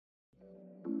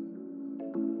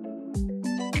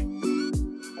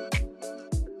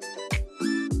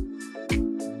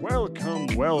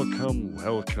Welcome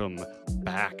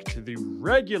back to the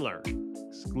regular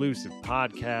exclusive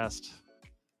podcast.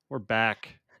 We're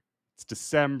back. It's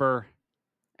December.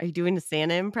 Are you doing a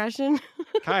Santa impression?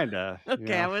 Kinda,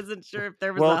 Okay, I wasn't sure if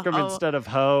there was a welcome ho. instead of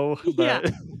ho, Yeah,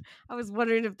 but I was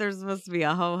wondering if there's supposed to be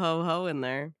a ho ho ho in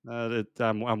there.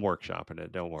 I'm workshopping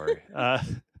it. Don't worry.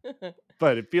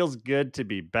 But it feels good to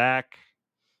be back,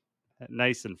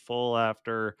 nice and full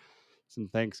after some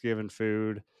Thanksgiving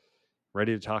food,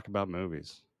 ready to talk about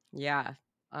movies. Yeah,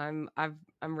 I'm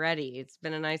ready. It's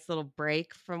been a nice little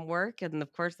break from work, and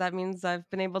of course that means I've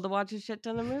been able to watch a shit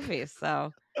ton of movies.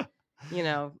 So,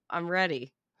 I'm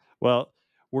ready. Well,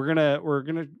 we're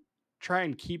gonna try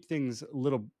and keep things a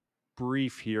little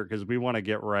brief here because we want to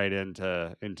get right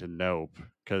into Nope.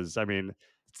 Because I mean,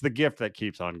 it's the gift that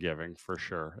keeps on giving for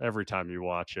sure. Every time you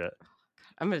watch it,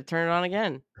 I'm gonna turn it on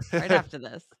again right after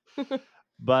this.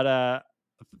 but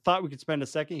thought we could spend a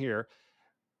second here.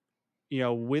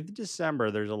 With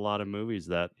December, there's a lot of movies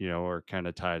that are kind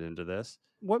of tied into this.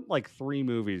 What like three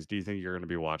movies do you think you're going to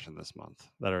be watching this month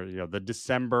that are the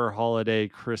December holiday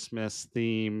Christmas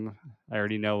theme? I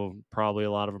already know probably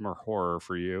a lot of them are horror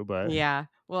for you, but Yeah.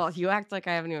 Well, you act like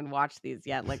I haven't even watched these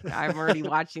yet. Like I'm already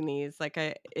watching these.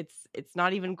 It's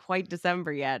not even quite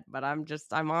December yet, but I'm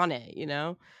on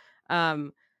it.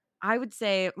 Um I would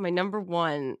say my number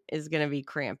 1 is going to be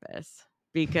Krampus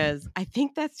because I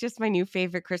think that's just my new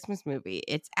favorite Christmas movie.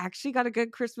 It's actually got a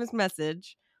good Christmas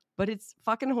message, but it's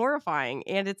fucking horrifying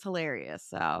and it's hilarious.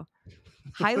 So,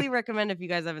 highly recommend if you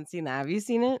guys haven't seen that. Have you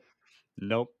seen it?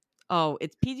 nope. Oh,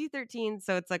 it's PG-13,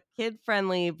 so it's like kid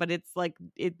friendly, but it's like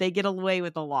they get away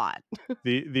with a lot.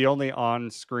 The only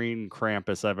on-screen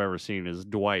Krampus I've ever seen is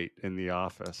Dwight in The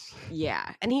Office.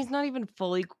 Yeah, and he's not even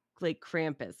fully like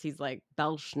Krampus. He's like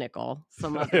Belschnickel,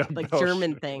 some Yeah, other like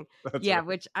German Belschnickel. thing. That's Yeah, right.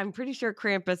 which I'm pretty sure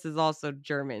Krampus is also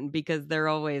German because they're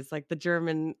always like the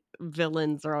German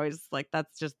villains are always like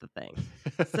that's just the thing.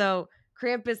 So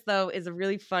Krampus though is a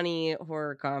really funny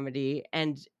horror comedy,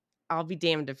 and I'll be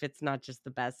damned if it's not just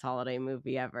the best holiday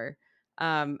movie ever.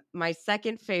 My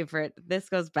second favorite, this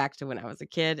goes back to when I was a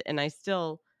kid, and I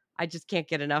just can't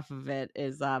get enough of it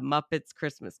is Muppets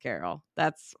Christmas Carol.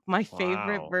 That's my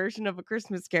favorite Wow. version of a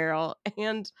Christmas Carol.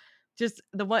 And just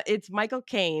the one it's Michael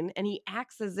Caine and he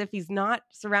acts as if he's not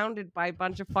surrounded by a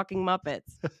bunch of fucking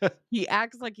Muppets. He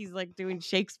acts like he's like doing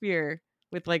Shakespeare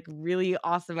with like really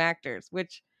awesome actors,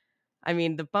 which I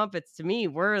mean, the Muppets to me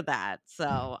were that.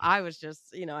 So I was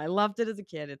just, I loved it as a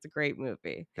kid. It's a great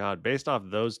movie. God, based off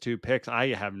those two picks,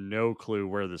 I have no clue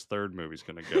where this third movie's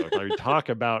going to go. I mean, talk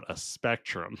about a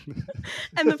spectrum.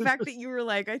 And the fact that you were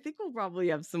like, I think we'll probably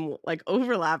have some like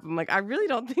overlap. I'm like, I really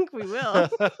don't think we will.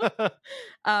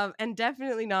 And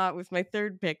definitely not with my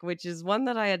third pick, which is one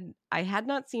that I had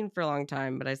not seen for a long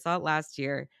time, but I saw it last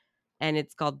year, and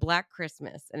it's called Black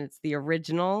Christmas, and it's the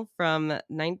original from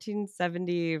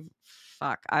 1970.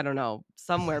 Fuck, I don't know,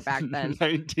 somewhere back then.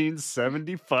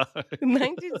 1975.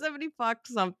 1970 fuck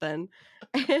something.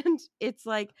 And it's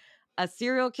like a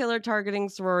serial killer targeting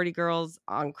sorority girls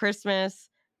on Christmas.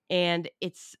 And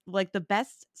it's like the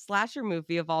best slasher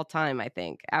movie of all time, I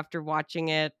think. After watching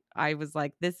it, I was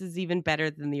like, this is even better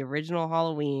than the original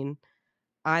Halloween.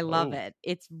 I love Oh. it.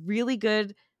 It's really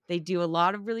good. They do a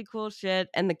lot of really cool shit.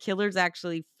 And the killer's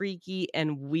actually freaky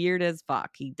and weird as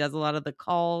fuck. He does a lot of the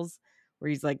calls where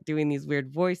he's like doing these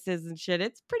weird voices and shit.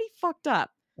 It's pretty fucked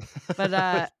up.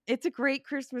 But, it's a great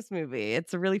Christmas movie.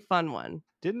 It's a really fun one.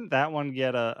 Didn't that one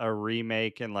get a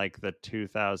remake in like the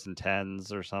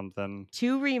 2010s or something?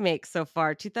 2 remakes so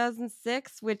far,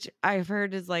 2006, which I've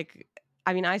heard is like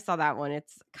I mean, I saw that one.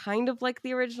 It's kind of like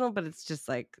the original, but it's just,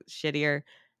 like, shittier.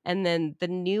 And then the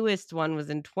newest one was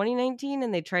in 2019,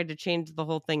 and they tried to change the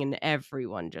whole thing, and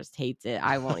everyone just hates it.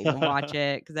 I won't even watch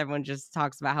it because everyone just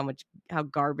talks about how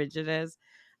garbage it is.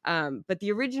 But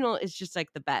the original is just,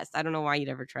 like, the best. I don't know why you'd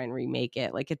ever try and remake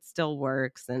it. Like, it still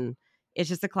works, and it's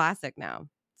just a classic now.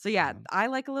 So, yeah, I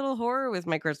like a little horror with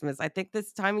my Christmas. I think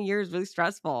this time of year is really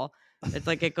stressful. It's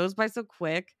like it goes by so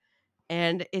quick,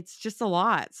 and it's just a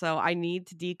lot. So I need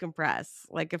to decompress.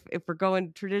 Like if we're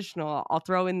going traditional, I'll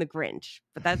throw in the Grinch,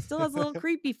 but that still has a little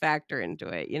creepy factor into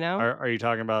it, you know? Are you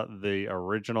talking about the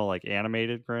original like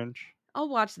animated Grinch? I'll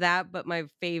watch that, but my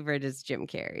favorite is Jim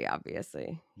Carrey,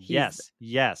 obviously. Yes.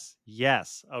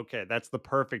 Okay, that's the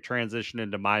perfect transition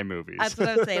into my movies. That's what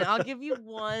I was saying. I'll give you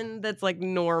one that's like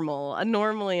normal, a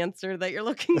normal answer that you're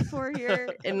looking for here,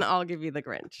 and I'll give you the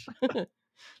Grinch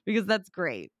because that's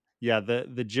great. Yeah,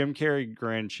 the Jim Carrey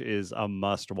Grinch is a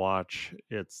must watch.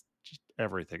 It's just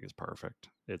everything is perfect.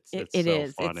 It's It so is.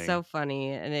 It's funny. so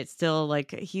funny, and it's still,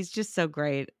 like he's just so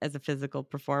great as a physical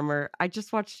performer. I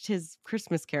just watched his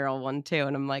Christmas Carol one too,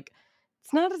 and I'm like,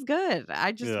 It's not as good.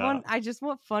 Yeah. I just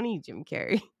want funny Jim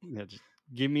Carrey. Yeah, just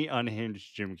give me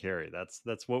unhinged Jim Carrey.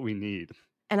 That's what we need.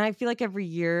 And I feel like every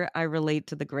year I relate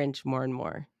to the Grinch more and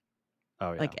more.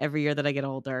 Oh, Like, yeah. every year that I get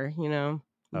older, I'm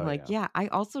Oh, like, yeah. "Yeah, I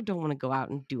also don't wanna go out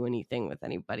and do anything with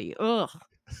anybody. Ugh,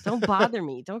 don't bother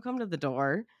me. Don't come to the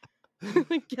door.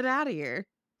 Like, get out of here."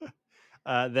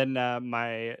 Then,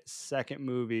 my second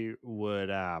movie would,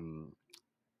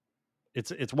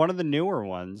 it's one of the newer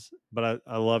ones, but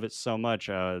I love it so much,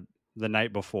 The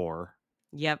Night Before.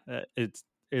 Yep.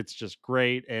 It's just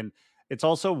great, and it's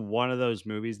also one of those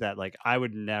movies that, like, I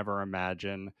would never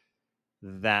imagine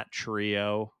that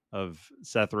trio of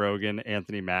Seth Rogen,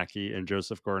 Anthony Mackie, and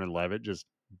Joseph Gordon-Levitt just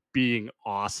being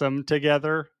awesome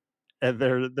together, and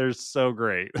they're so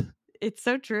great. It's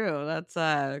so true. That's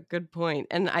a good point.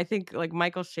 And I think, like,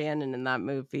 Michael Shannon in that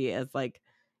movie is, like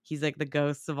he's, like, the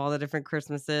ghosts of all the different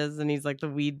Christmases, and he's, like, the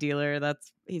weed dealer.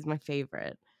 He's my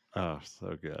favorite. Oh,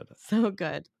 so good. So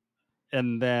good.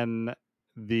 And then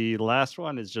the last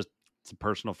one is just it's a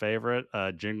personal favorite,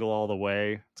 Jingle All the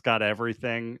Way. It's got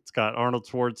everything. It's got Arnold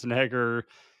Schwarzenegger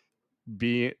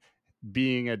be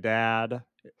being a dad.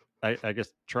 I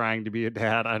guess trying to be a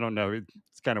dad. I don't know.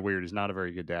 It's kind of weird. He's not a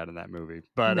very good dad in that movie,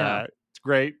 but No. it's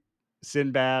great.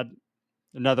 Sinbad,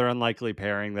 another unlikely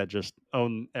pairing that just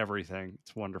own everything.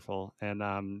 It's wonderful, and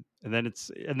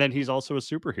then he's also a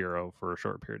superhero for a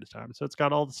short period of time. So it's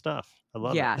got all the stuff. I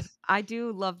love it. Yeah, I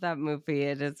do love that movie.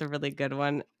 It is a really good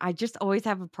one. I just always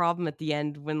have a problem at the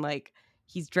end when, like,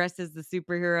 he's dressed as the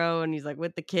superhero and he's, like,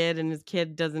 with the kid and his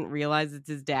kid doesn't realize it's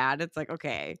his dad. It's like,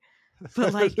 "Okay."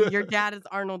 But, like, your dad is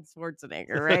Arnold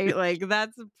Schwarzenegger, right? Like,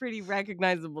 that's a pretty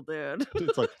recognizable dude.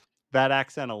 It's like that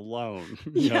accent alone,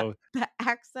 Yeah, the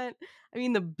accent, I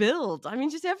mean, the build, I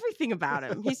mean, just everything about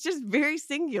him. He's just very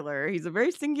singular. He's a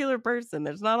very singular person.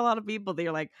 There's not a lot of people that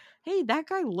you're like, "Hey, that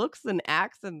guy looks and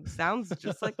acts and sounds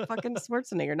just like fucking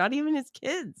Schwarzenegger," not even his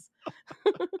kids.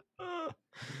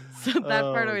 So that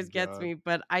part Oh always gets god. me,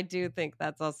 but I do think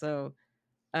that's also,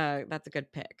 that's a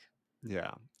good pick.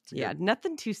 Yeah. It's a Yeah, good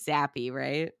nothing too sappy,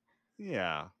 right?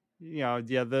 yeah. Yeah,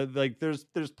 there's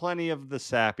plenty of the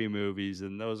sappy movies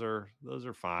and those are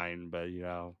fine, but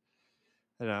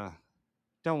I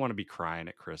don't want to be crying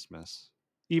at Christmas.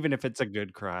 Even if it's a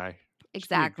good cry. Just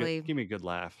Exactly. give me a good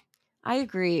laugh. I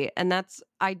agree, and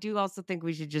I do also think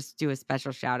we should just do a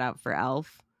special shout out for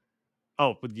Elf.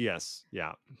 Oh, but yes.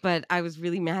 Yeah. But I was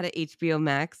really mad at HBO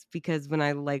Max because when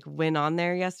I, like, went on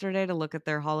there yesterday to look at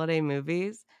their holiday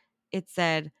movies, it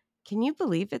said, "Can you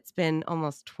believe it's been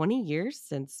almost 20 years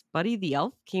since Buddy the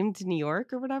Elf came to New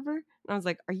York," or whatever? And I was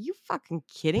like, "Are you fucking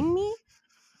kidding me?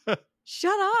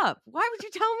 Shut up. Why would you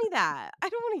tell me that? I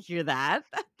don't wanna hear that.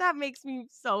 That makes me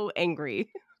so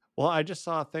angry." Well, I just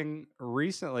saw a thing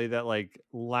recently that like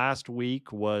last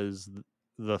week was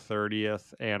the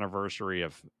 30th anniversary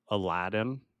of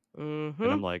Aladdin. And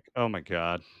I'm Mhm. like, "Oh my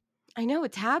god." I know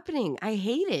it's happening. I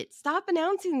hate it. Stop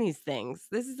announcing these things.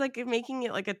 This is like making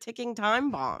it like a ticking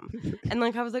time bomb. And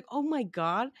like I was like, "Oh my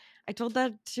god." I told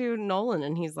that to Nolan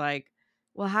and he's like,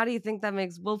 "Well, how do you think that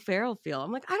makes Will Ferrell feel?"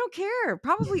 I'm like, "I don't care.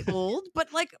 Probably old,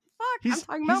 but like fuck, I'm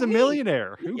talking He's about a me."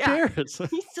 millionaire. Who Yeah. cares?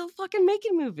 He's still fucking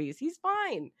making movies. He's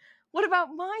fine. What about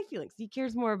my feelings? He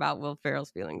cares more about Will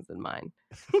Ferrell's feelings than mine.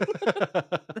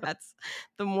 That's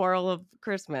the moral of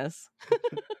Christmas.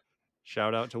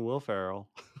 Shout out to Will Ferrell.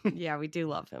 Yeah, we do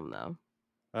love him though.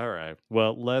 All right.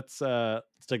 Well, let's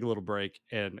take a little break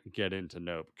and get into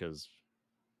Nope because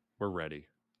we're ready.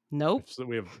 Nope. So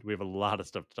we have a lot of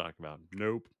stuff to talk about.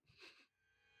 Nope.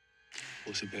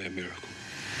 What's a bad miracle?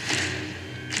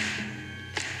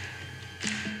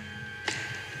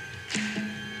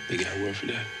 They got a word for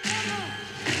that.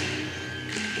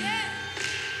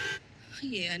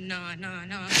 Yeah, nah, nah,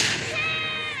 nah.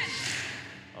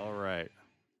 All right.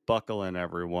 Buckle in,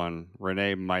 everyone.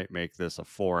 Renee might make this a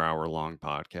 4-hour long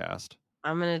podcast.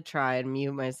 I'm gonna try and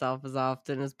mute myself as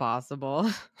often as possible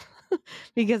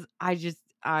because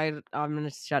I'm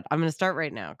gonna start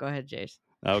right now. Go ahead, Jace.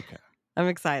 Okay. I'm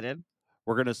excited.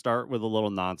 We're going to start with a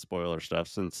little non-spoiler stuff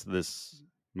since this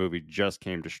movie just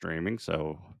came to streaming.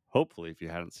 So hopefully, if you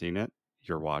hadn't seen it,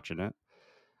 you're watching it.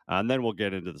 And then we'll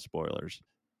get into the spoilers.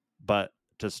 But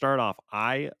to start off,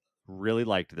 I really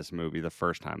liked this movie the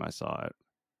first time I saw it.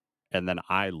 And then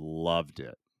I loved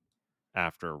it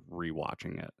after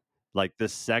rewatching it. Like the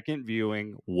second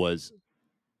viewing was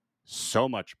so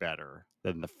much better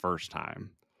than the first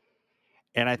time.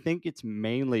 And I think it's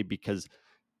mainly because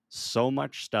so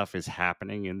much stuff is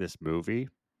happening in this movie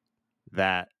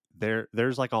that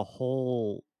there's like a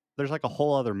whole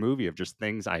other movie of just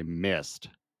things I missed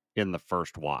in the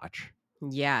first watch.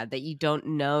 Yeah, that you don't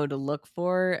know to look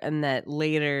for and that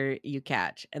later you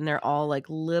catch. And they're all like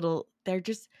they're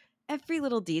just every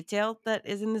little detail that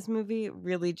is in this movie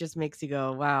really just makes you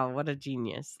go, wow, what a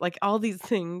genius. Like all these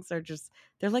things are just,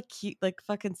 they're like cute, like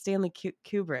fucking Stanley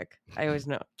Kubrick. I always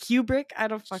know. Kubrick? I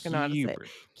don't fucking know how to say it.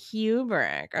 Kubrick.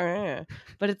 Kubrick.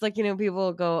 But it's like,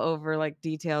 people go over like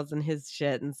details in his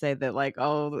shit and say that like,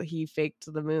 oh, he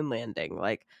faked the moon landing.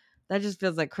 Like, that just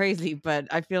feels like crazy, but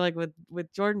I feel like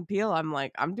with Jordan Peele, I'm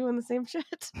like, I'm doing the same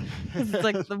shit because it's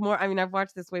like the more I mean, I've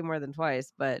watched this way more than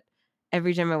twice, but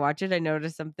every time I watch it, I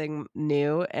notice something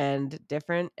new and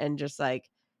different and just like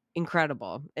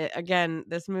incredible. Again,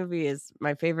 this movie is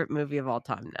my favorite movie of all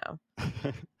time now.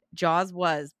 Jaws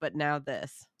was, but now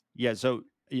this. Yeah, so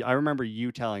I remember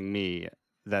you telling me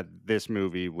that this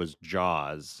movie was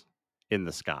Jaws in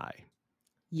the sky.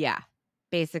 Yeah,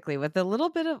 basically with a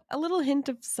little hint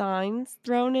of signs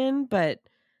thrown in, but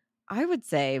I would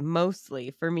say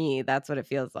mostly for me, that's what it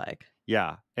feels like.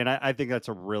 Yeah, and I think that's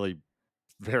a really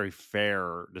very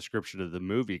fair description of the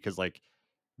movie because, like,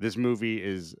 this movie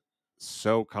is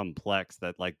so complex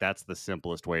that, like, that's the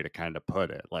simplest way to kind of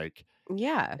put it. Like,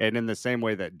 Yeah. and in the same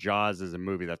way that Jaws is a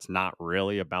movie that's not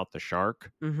really about the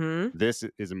shark, Mhm. this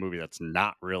is a movie that's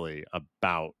not really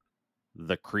about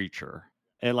the creature.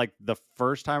 And like the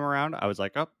first time around, I was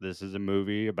like, "Oh, this is a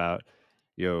movie about,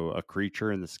 a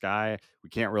creature in the sky." We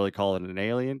can't really call it an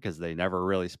alien because they never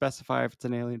really specify if it's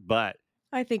an alien. But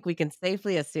I think we can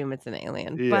safely assume it's an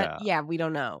alien, but yeah, yeah, we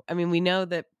don't know. I mean, we know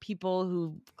that people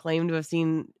who claim to have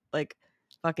seen like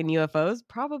fucking UFOs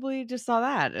probably just saw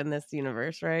that in this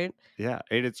universe, right? yeah,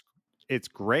 and it's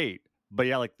great. But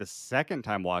yeah, like the second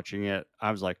time watching it,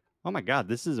 I was like, "Oh my god,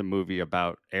 this is a movie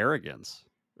about arrogance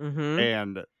Mhm.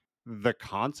 and the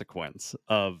consequence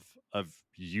of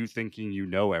you thinking you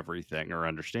know everything or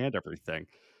understand everything."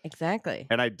 Exactly.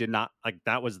 And I did not like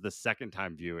that was the second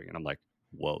time viewing, and I'm like,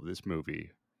 "Whoa, this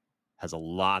movie has a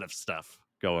lot of stuff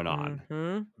going on."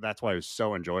 Mhm. That's why it was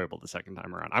so enjoyable the second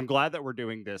time around. I'm glad that we're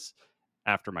doing this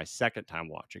after my second time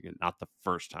watching it, not the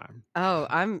first time. Oh,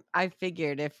 I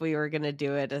figured if we were gonna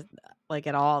do it like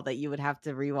at all that you would have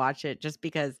to rewatch it just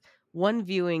because one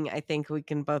viewing, I think we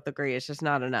can both agree is just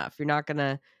not enough. You're not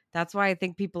gonna That's why I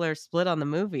think people are split on the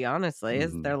movie, honestly,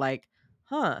 is Mhm. they're like,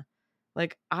 huh,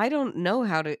 like I don't know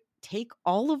how to take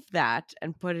all of that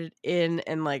and put it in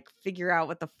and like figure out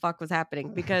what the fuck was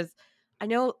happening. Because I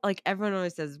know like everyone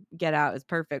always says Get Out is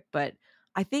perfect, but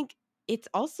I think it's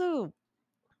also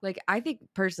like, I think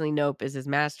personally, Nope is his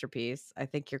masterpiece. I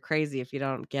think you're crazy if you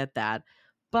don't get that.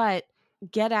 But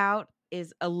Get Out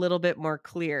is a little bit more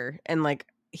clear and like,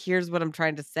 here's what I'm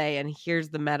trying to say, and here's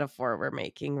the metaphor we're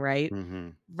making, right?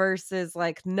 Mhm. Versus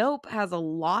like Nope has a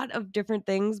lot of different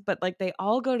things, but like they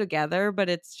all go together, but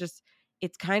it's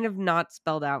kind of not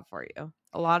spelled out for you.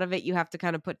 A lot of it you have to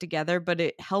kind of put together, but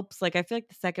it helps. Like, I feel like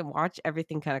the second watch,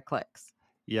 everything kind of clicks.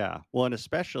 Yeah. Well, and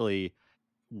especially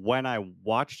when I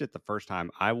watched it the first time,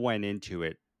 I went into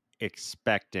it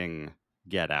expecting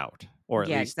Get Out, or at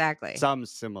Yeah, least exactly. some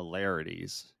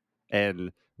similarities.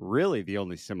 And really the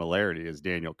only similarity is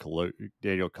Daniel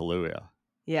Kaluuya.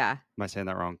 Yeah. Am I saying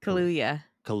that wrong? Kaluuya.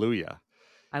 Kaluuya.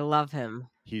 I love him.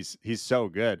 He's so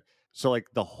good. So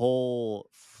like the whole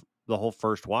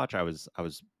first watch,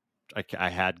 I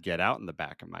had Get Out in the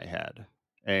back of my head,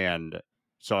 and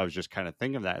so I was just kind of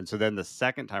thinking of that. And so then the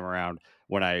second time around,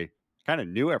 when I kind of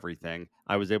knew everything,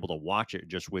 I was able to watch it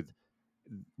just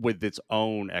with its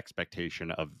own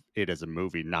expectation of it as a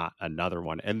movie, not another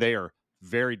one. And they are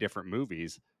very different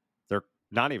movies. They're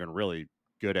not even really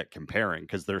good at comparing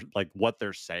because they're like what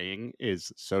they're saying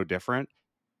is so different,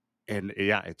 and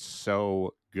yeah, it's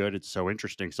so good, it's so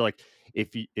interesting. So like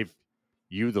if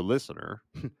you the listener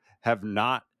have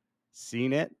not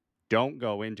seen it, don't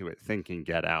go into it thinking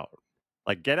Get Out.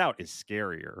 Like Get Out is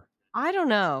scarier. I don't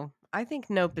know. I think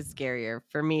Nope is scarier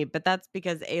for me, but that's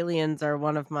because aliens are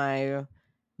one of my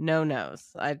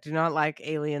no-nos. I do not like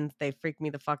aliens. They freak me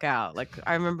the fuck out. Like,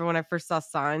 I remember when I first saw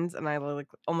Signs and I like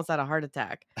almost had a heart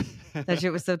attack. That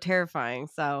shit was so terrifying.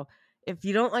 So, if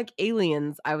you don't like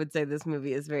aliens, I would say this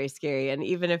movie is very scary. And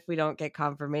even if we don't get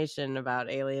confirmation about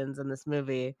aliens in this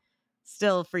movie,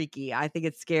 still freaky. I think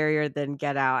it's scarier than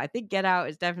Get Out. I think Get Out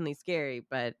is definitely scary,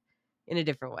 but in a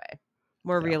different way,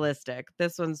 more Yeah. realistic.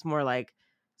 This one's more like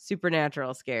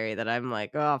supernatural scary that I'm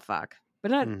like, oh, fuck.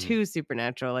 But not Mhm. too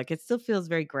supernatural. Like, it still feels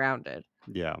very grounded.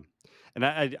 Yeah. And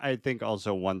I think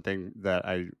also one thing that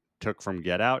I took from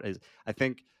Get Out is I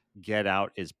think Get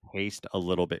Out is paced a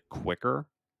little bit quicker.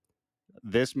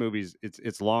 This movie's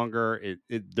it's longer.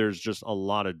 It there's just a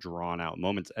lot of drawn out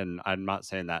moments, and I'm not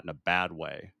saying that in a bad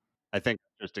way. I think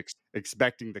just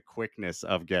expecting the quickness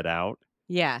of Get Out.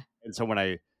 Yeah. And so when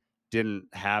I didn't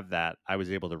have that, I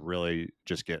was able to really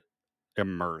just get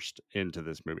immersed into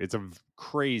this movie. It's a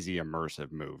crazy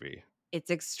immersive movie. It's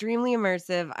extremely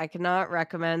immersive. I cannot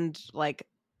recommend like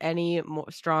any more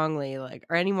strongly, like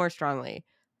or any more strongly.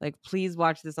 Like, please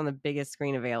watch this on the biggest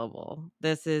screen available.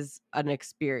 This is an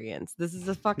experience. This is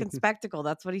a fucking spectacle.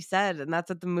 That's what he said, and that's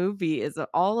what the movie is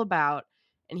all about.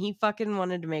 And he fucking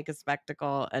wanted to make a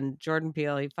spectacle. And Jordan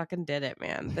Peele, he fucking did it,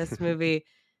 man. This movie,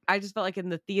 I just felt like in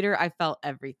the theater, I felt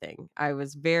everything. I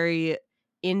was very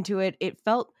into it. It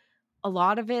felt a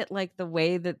lot of it like the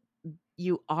way that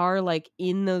you are like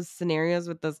in those scenarios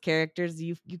with those characters,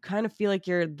 you kind of feel like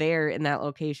you're there in that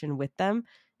location with them.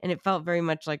 And it felt very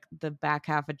much like the back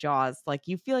half of Jaws. Like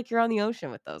you feel like you're on the ocean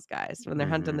with those guys when they're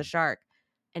hunting the Mhm. shark.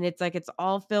 And it's like it's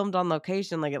all filmed on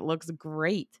location. Like it looks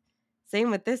great. Same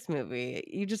with this movie.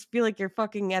 You just feel like you're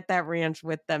fucking at that ranch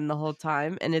with them the whole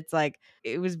time. And it's like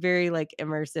it was very like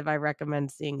immersive. I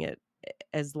recommend seeing it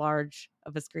as large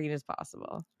of a screen as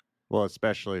possible. Well,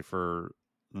 especially for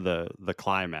the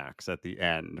climax at the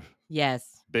end.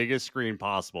 Yes. Biggest screen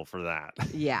possible for that.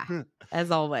 Yeah, as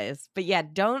always. But yeah,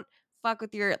 don't fuck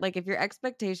with your like if your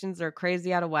expectations are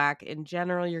crazy out of whack, in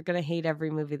general, you're gonna hate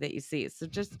every movie that you see. So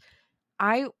just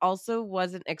I also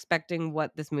wasn't expecting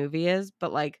what this movie is,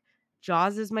 but like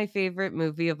Jaws is my favorite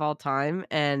movie of all time,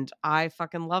 and I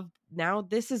fucking love now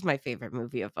this is my favorite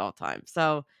movie of all time.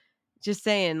 So just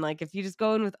saying, like, if you just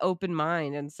go in with open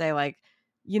mind and say, like,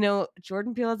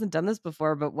 Jordan Peele hasn't done this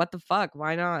before, but what the fuck?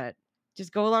 Why not?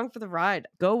 Just go along for the ride.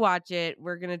 Go watch it.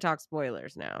 We're gonna talk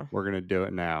spoilers now. We're going to do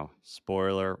it now.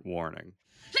 Spoiler warning.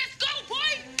 Let's go,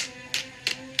 boy!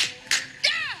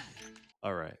 Yeah!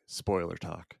 All right, spoiler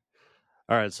talk.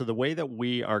 All right, so the way that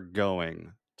we are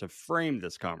going to frame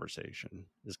this conversation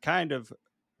is kind of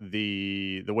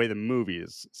the way the movie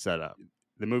is set up.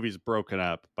 The movie is broken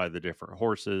up by the different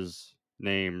horses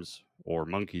names or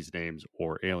monkeys names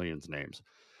or aliens names.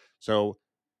 So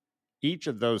each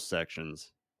of those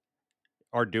sections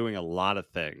are doing a lot of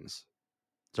things.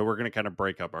 So we're going to kind of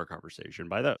break up our conversation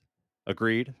by those.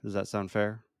 Agreed? Does that sound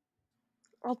fair?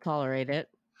 I'll tolerate it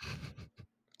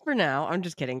for now. I'm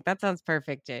just kidding. That sounds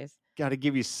perfect, Jace. Got to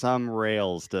give you some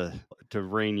rails to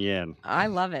rein you in. I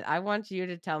love it. I want you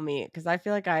to tell me because I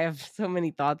feel like I have so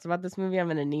many thoughts about this movie. I'm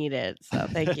going to need it. So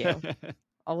thank you.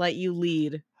 I'll let you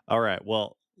lead. All right.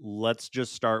 Well, let's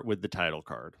just start with the title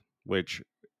card, which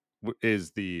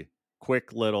is the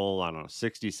quick little, I don't know,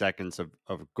 60 seconds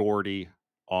of Gordy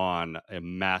on a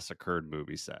massacred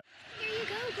movie set. Here you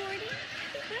go, Gordy.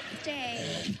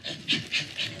 Happy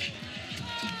birthday.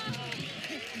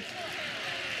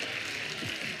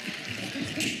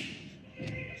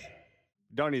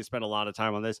 Don't need to spend a lot of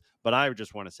time on this, but I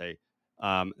just want to say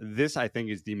this, I think,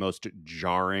 is the most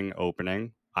jarring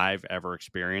opening I've ever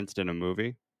experienced in a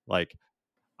movie. Like,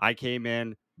 I came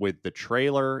in with the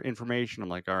trailer information. I'm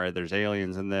like, all right, there's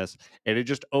aliens in this. And it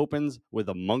just opens with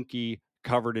a monkey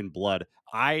covered in blood.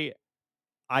 I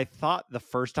thought the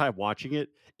first time watching it,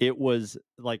 it was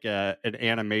like an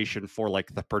animation for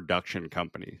like the production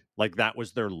company. Like that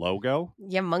was their logo.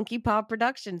 Yeah, Monkey Paw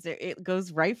Productions. It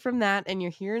goes right from that, and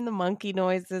you're hearing the monkey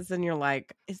noises, and you're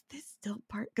like, "Is this still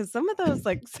part?" Because some of those,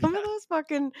 like some of those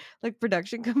fucking like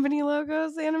production company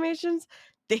logos, animations,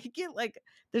 they get like.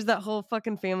 There's that whole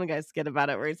fucking Family Guy skit about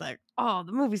it where he's like, "Oh,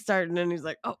 the movie's starting," and he's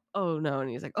like, "Oh no," and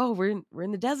he's like, "Oh, we're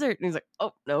in the desert," and he's like,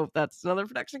 "Oh no, that's another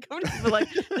production company." But like,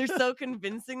 they're so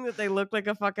convincing that they look like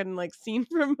a fucking like scene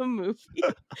from a movie,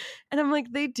 and I'm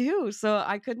like, they do. So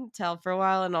I couldn't tell for a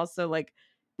while, and also like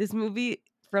this movie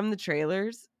from the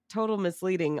trailers, total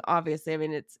misleading, obviously. I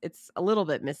mean, it's a little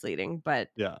bit misleading, but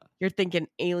Yeah. you're thinking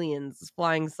aliens,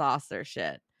 flying saucer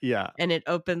shit. Yeah. And it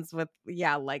opens with,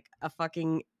 yeah, like a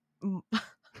fucking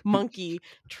monkey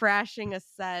trashing a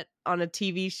set on a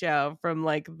TV show from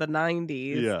like the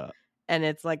 90s. Yeah. And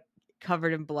it's like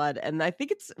covered in blood. And I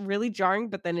think it's really jarring,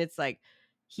 but then it's like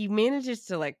he manages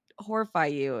to like horrify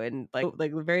you, and like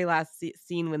the very last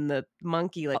scene when the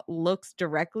monkey like looks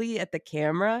directly at the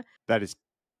camera, That is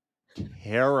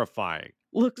terrifying.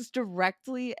 looks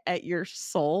directly at your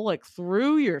soul, like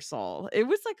through your soul. It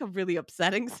was like a really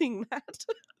upsetting seeing that.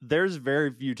 There's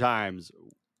very few times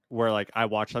where like I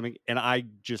watch something and I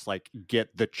just like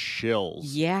get the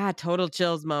chills. Yeah, total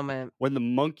chills moment. When the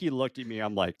monkey looked at me,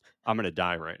 I'm like, I'm gonna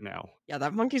die right now. Yeah,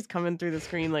 that monkey's coming through the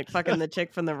screen like fucking the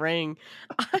chick from The Ring.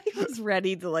 I was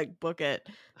ready to like book it.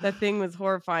 That thing was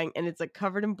horrifying, and it's like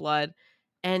covered in blood,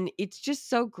 and it's just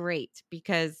so great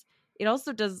because it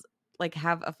also does like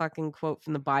have a fucking quote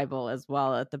from the Bible as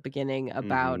well at the beginning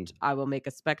about I will make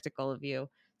a spectacle of you.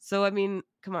 So I mean,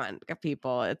 come on,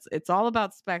 people. It's all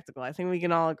about spectacle. I think we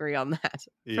can all agree on that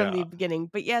from the beginning.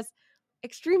 But yes,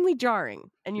 extremely jarring.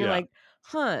 And you're Yeah. like,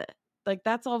 huh, like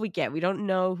that's all we get. We don't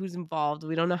know who's involved.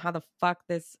 We don't know how the fuck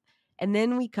this. And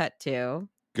then we cut to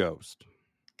Ghost.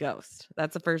 Ghost.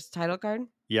 That's the first title card.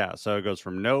 Yeah. So it goes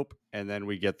from Nope, and then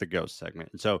we get the Ghost segment.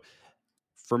 And so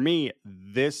for me,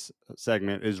 this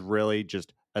segment is really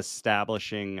just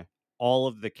establishing all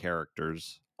of the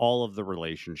characters, all of the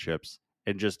relationships,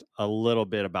 and just a little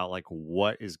bit about like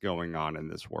what is going on in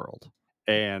this world.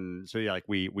 And so yeah, like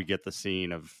we get the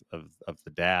scene of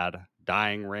the dad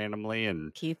dying randomly,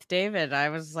 and Keith David. I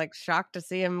was like shocked to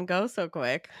see him go so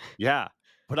quick. yeah.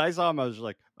 But I saw him, I was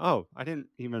like, oh, I didn't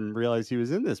even realize he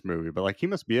was in this movie, but like he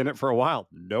must be in it for a while.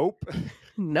 Nope.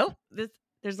 Nope.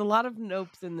 There's a lot of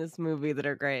nopes in this movie that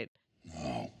are great.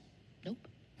 No. Nope.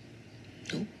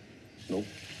 Nope. Nope.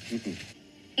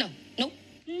 No. Nope.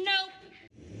 Nope.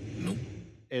 Nope.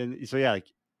 And so yeah, like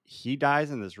he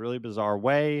dies in this really bizarre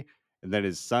way, and then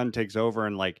his son takes over,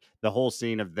 and like the whole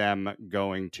scene of them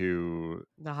going to,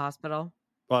 The hospital.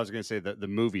 well, I was gonna say the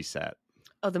movie set,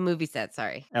 Oh, the movie set.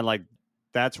 Sorry. and like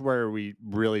that's where we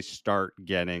really start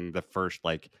getting the first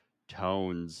like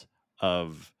tones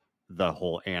of the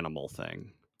whole animal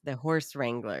thing. The horse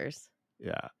wranglers.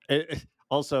 Yeah.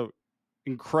 Also,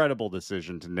 incredible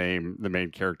decision to name the main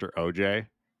character OJ.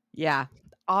 Yeah.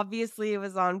 Obviously it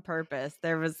was on purpose.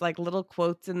 There was like little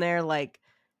quotes in there like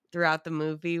throughout the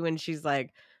movie when she's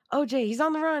like, OJ, he's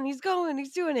on the run, he's going,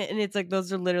 he's doing it. And it's like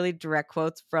those are literally direct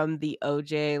quotes from the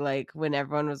OJ, like when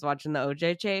everyone was watching the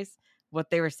OJ chase, what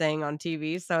they were saying on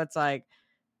TV. So it's like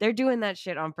they're doing that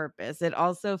shit on purpose. It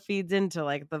also feeds into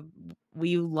like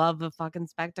we love a fucking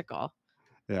spectacle.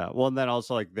 Yeah. Well, and then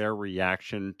also like their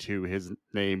reaction to his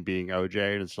name being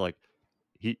OJ, and it's like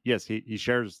he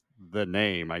shares the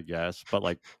name, I guess, but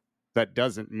like that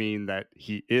doesn't mean that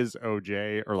he is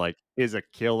OJ or like is a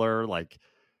killer. Like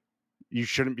you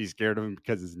shouldn't be scared of him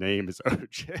because his name is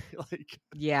OJ. Like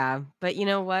Yeah. But you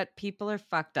know what? People are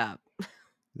fucked up.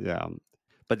 yeah.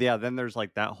 But yeah, then there's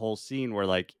like that whole scene where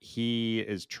like he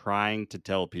is trying to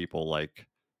tell people like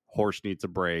horse needs a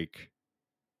break.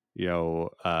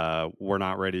 We're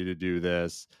not ready to do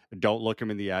this. Don't look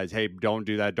him in the eyes. Hey, don't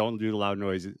do that. Don't do the loud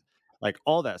noises. Like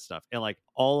all that stuff. And like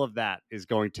all of that is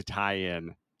going to tie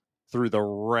in through the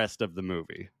rest of the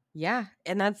movie. Yeah,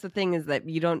 and that's the thing is that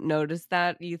you don't notice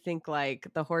that. You think like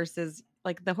the horses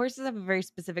have a very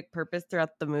specific purpose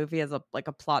throughout the movie as a like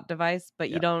a plot device, but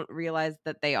you Yeah. don't realize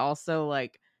that they also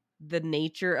like the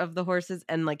nature of the horses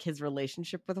and like his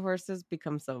relationship with horses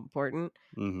becomes so important.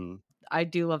 Mm-hmm. I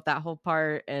do love that whole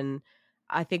part, and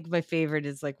I think my favorite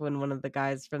is like when one of the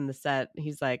guys from the set,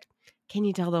 he's like, "Can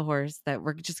you tell the horse that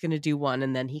we're just going to do one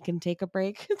and then he can take a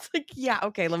break?" It's like, "Yeah,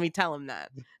 okay, let me tell him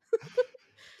that."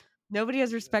 Nobody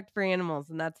has respect for animals,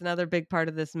 and that's another big part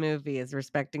of this movie is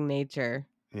respecting nature.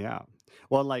 Yeah.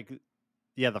 Well, like,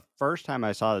 yeah, the first time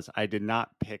I saw this, I did not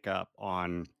pick up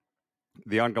on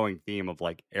the ongoing theme of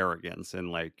like arrogance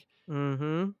and like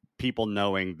Mhm. people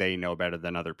knowing they know better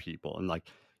than other people. And like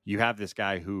you have this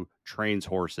guy who trains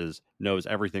horses, knows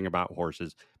everything about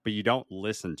horses, but you don't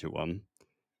listen to him.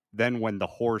 Then when the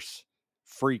horse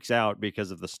freaks out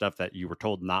because of the stuff that you were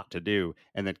told not to do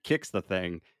and then kicks the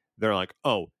thing, they're like,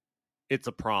 oh, it's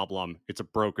a problem. It's a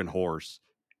broken horse.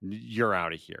 You're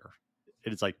out of here.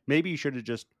 It's like maybe you should have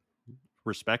just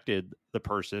respected the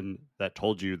person that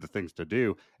told you the things to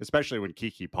do, especially when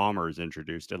Kiki Palmer is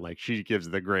introduced and like she gives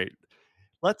the great,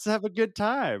 let's have a good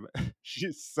time.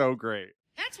 She's so great.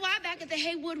 That's why back at the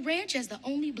Haywood Ranch, as the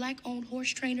only black-owned horse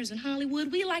trainers in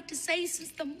Hollywood, we like to say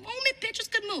since the moment pictures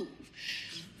could move,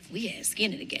 we had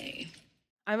skin in the game.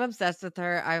 I'm obsessed with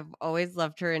her. I've always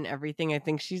loved her in everything. I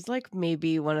think she's like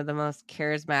maybe one of the most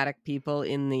charismatic people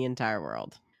in the entire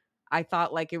world. I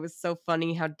thought like it was so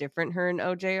funny how different her and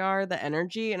OJ are, the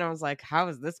energy, and I was like, how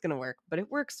is this gonna work? But it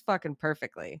works fucking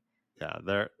perfectly. Yeah,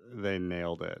 they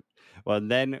nailed it. Well, and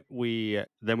then we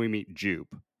meet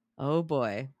Jupe. Oh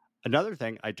boy. Another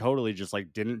thing I totally just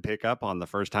like didn't pick up on the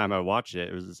first time I watched it.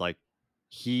 It was just like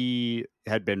he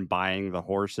had been buying the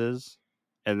horses,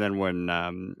 and then when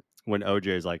OJ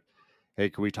is like, "Hey,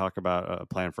 can we talk about a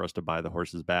plan for us to buy the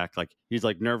horses back?" Like he's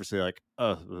like nervously like,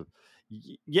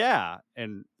 yeah,"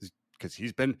 and because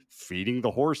he's been feeding the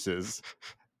horses.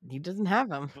 He doesn't have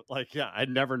them. But like, yeah, I'd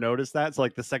never noticed that. So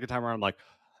like the second time around, I'm like,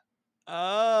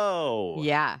 oh,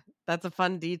 Yeah, that's a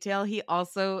fun detail. He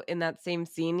also, in that same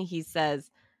scene, he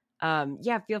says,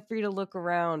 yeah, feel free to look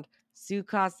around. Su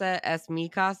casa es mi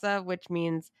casa, which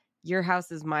means your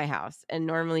house is my house. And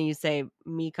normally you say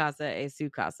mi casa es su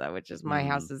casa, which is my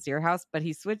house is your house. But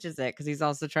he switches it because he's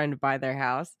also trying to buy their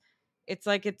house. It's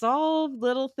like it's all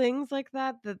little things like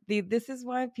that this is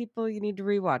why people you need to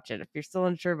rewatch it if you're still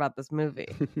unsure about this movie.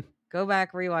 Go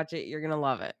back, rewatch it, you're gonna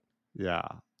love it. Yeah.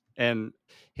 And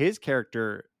his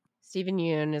character, Stephen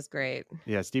Yeun is great.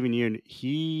 yeah, Stephen Yeun,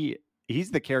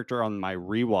 he's the character on my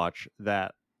rewatch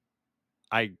that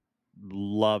I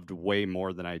loved way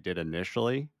more than I did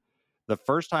initially. The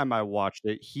first time I watched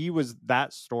it, he was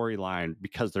that storyline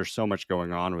because there's so much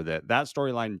going on with it. That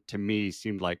storyline to me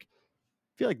seemed like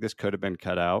I feel like this could have been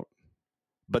cut out.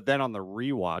 But then on the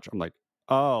rewatch, I'm like,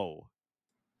 oh,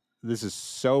 this is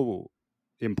so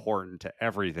important to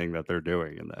everything that they're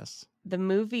doing in this. The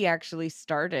movie actually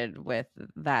started with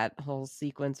that whole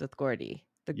sequence with Gordy.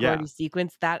 The Yeah. Gordy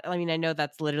sequence that I mean, I know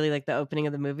that's literally like the opening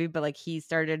of the movie, but like he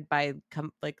started by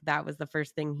like that was the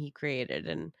first thing he created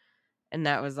and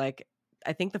that was like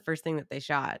I think the first thing that they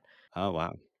shot. Oh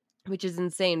wow. Which is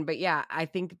insane, but yeah, I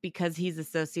think because he's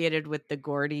associated with the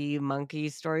Gordy monkey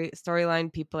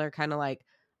storyline, people are kind of like,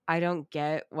 I don't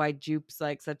get why Jupe's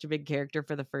like such a big character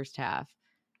for the first half.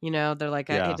 You know, they're like,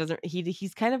 Yeah. it doesn't.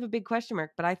 He's kind of a big question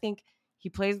mark, but I think he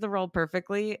plays the role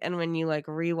perfectly, and when you like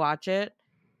rewatch it,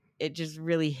 it just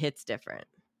really hits different.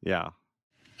 Yeah.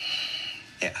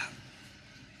 Yeah.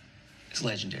 It's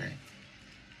legendary.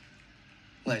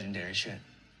 Legendary shit.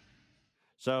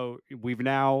 So we've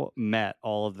now met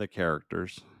all of the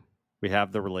characters. We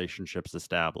have the relationships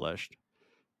established.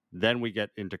 Then we get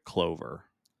into Clover.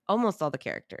 Almost all the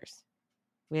characters.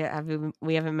 We haven't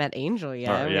met Angel yet.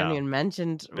 Oh, We haven't yeah. even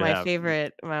mentioned my Yeah.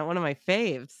 favorite, one of my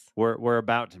faves. We're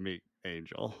about to meet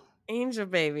Angel. Angel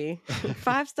baby.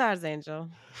 5 stars, Angel.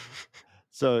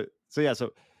 So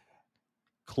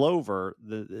Clover,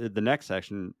 the next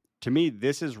section, to me,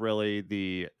 this is really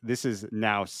this is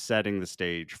now setting the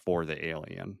stage for the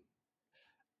alien.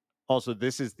 Also,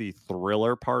 this is the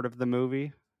thriller part of the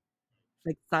movie.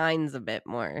 Like signs a bit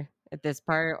more at this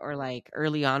part or like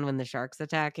early on when the shark's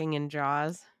attacking in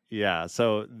Jaws. Yeah,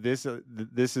 so this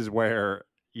is where,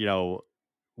 you know,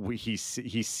 he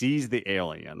sees the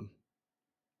alien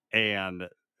and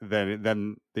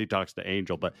then he talks to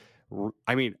Angel, but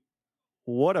I mean,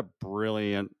 what a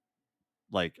brilliant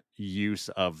like use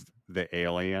of the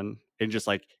alien and just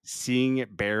like seeing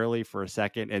it barely for a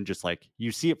second and just like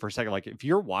you see it for a second. Like if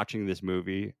you're watching this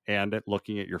movie and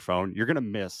looking at your phone, you're gonna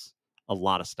miss a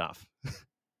lot of stuff.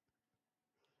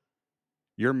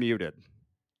 You're muted.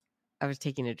 I was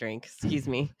taking a drink. Excuse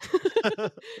me.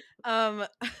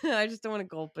 I just don't want to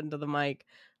gulp into the mic.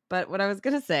 But what I was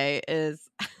gonna say is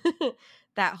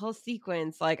that whole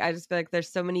sequence, like I just feel like there's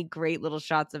so many great little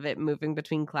shots of it moving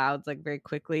between clouds like very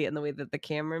quickly and the way that the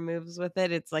camera moves with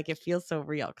it. It's like it feels so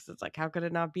real because it's like, how could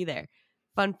it not be there?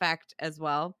 Fun fact as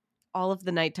well, all of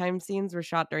the nighttime scenes were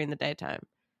shot during the daytime.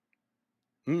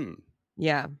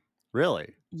 Yeah.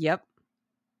 Really? Yep.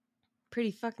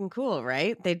 Pretty fucking cool,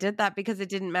 right? They did that because it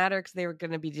didn't matter because they were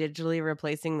going to be digitally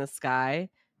replacing the sky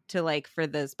to like for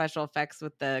the special effects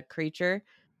with the creature.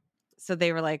 So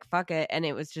they were like, fuck it. And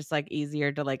it was just like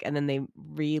easier to like, and then they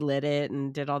relit it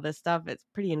and did all this stuff. It's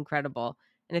pretty incredible.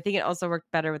 And I think it also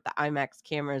worked better with the IMAX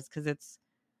cameras because it's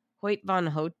Hoyt von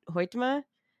Hoytma,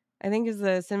 I think is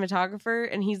the cinematographer.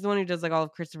 And he's the one who does like all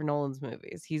of Christopher Nolan's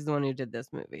movies. He's the one who did this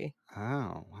movie.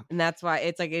 Oh. And that's why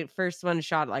it's like it first one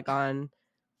shot like on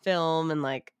film and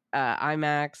like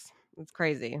IMAX. It's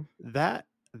crazy. That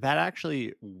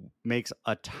actually makes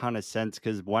a ton of sense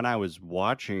because when I was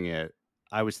watching it,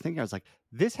 I was thinking, I was like,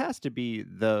 this has to be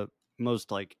the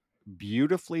most like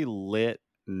beautifully lit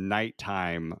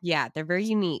nighttime Yeah, they're very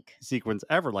unique. sequence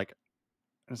ever. Like,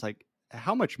 it's like,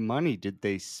 how much money did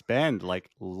they spend like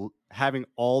having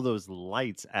all those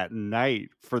lights at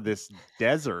night for this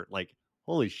desert? Like,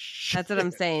 holy shit. That's what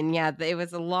I'm saying. Yeah, it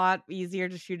was a lot easier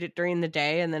to shoot it during the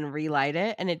day and then relight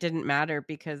it. And it didn't matter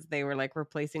because they were like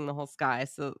replacing the whole sky.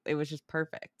 So it was just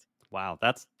perfect. Wow,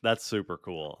 that's super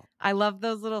cool. I love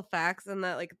those little facts and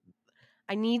that like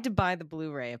I need to buy the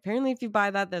Blu-ray. Apparently, if you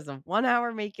buy that, there's a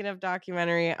 1-hour making of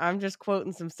documentary. I'm just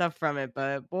quoting some stuff from it,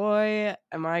 but boy,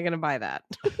 am I gonna buy that.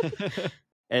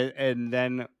 and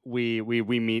then we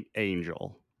meet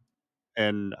Angel.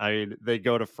 And I mean, they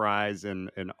go to Fry's and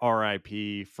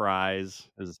RIP Fry's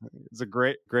is a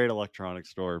great electronic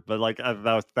store. But like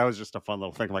that was just a fun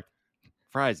little thing. Like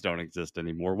Fry's don't exist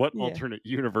anymore. What alternate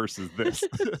universe is this?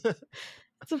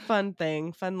 It's a fun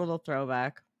thing, fun little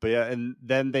throwback. But yeah, and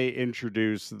then they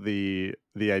introduce the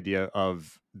idea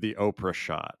of the Oprah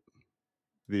shot,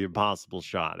 the impossible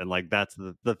shot, and like that's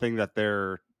the thing that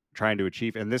they're trying to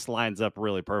achieve. And this lines up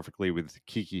really perfectly with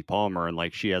Keke Palmer, and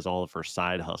like she has all of her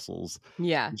side hustles.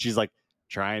 Yeah, and she's like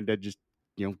trying to just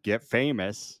get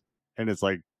famous, and it's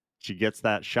like she gets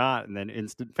that shot and then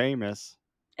instant famous.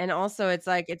 And also it's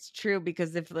like it's true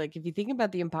because if you think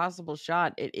about the impossible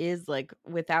shot, it is like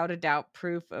without a doubt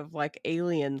proof of like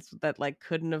aliens that like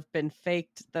couldn't have been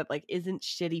faked, that like isn't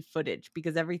shitty footage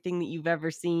because everything that you've ever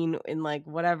seen in like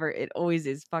whatever, it always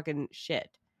is fucking shit.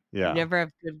 You Yeah. never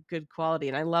have good quality.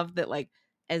 And I love that like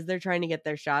as they're trying to get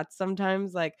their shots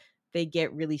sometimes like they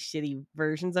get really shitty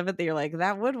versions of it. They're like,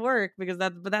 that would work because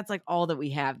that's like all that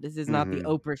we have. This is not the Mhm.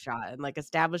 Oprah shot. And like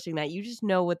establishing that you just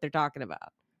know what they're talking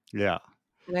about. Yeah.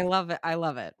 And I love it. I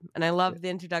love it. And I love the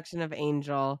introduction of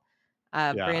Angel.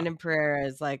 Yeah. Brandon Pereira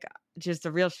is like just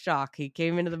a real shock. He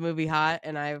came into the movie hot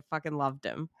and I fucking loved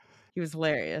him. He was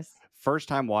hilarious. First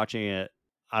time watching it,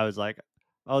 I was like,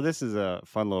 "Oh, this is a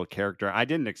fun little character." I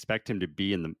didn't expect him to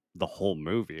be in the whole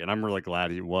movie, and I'm really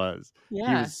glad he was. He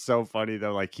Yeah. was so funny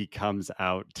though. Like he comes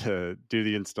out to do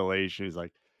the installation. He's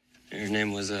like, Her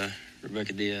name was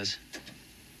Rebecca Diaz.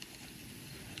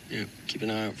 Yeah, keep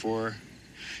an eye out for her.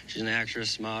 She's an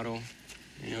actress, model,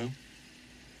 you know.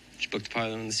 She booked a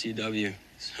pilot on the CW.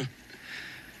 So,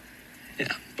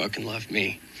 yeah, fucking left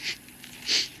me.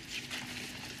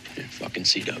 Yeah, fucking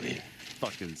CW.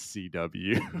 "Fucking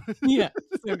CW." Yeah.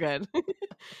 So good.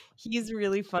 He's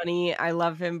really funny. I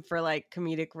love him for like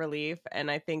comedic relief. And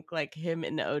I think like him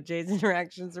and OJ's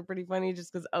interactions are pretty funny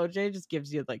just because OJ just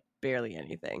gives you like barely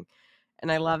anything.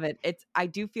 And I love it. I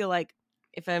do feel like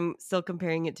if I'm still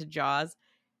comparing it to Jaws,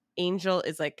 Angel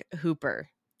is like Hooper.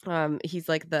 He's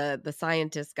like the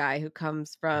scientist guy who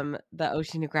comes from the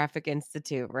Oceanographic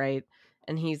Institute, right?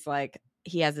 And he's like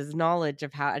he has his knowledge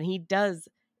of how, and he does.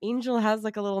 Angel has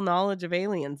like a little knowledge of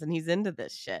aliens, and he's into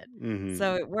this shit, so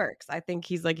Mhm. it works. I think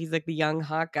he's like the young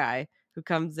hot guy who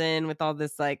comes in with all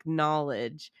this like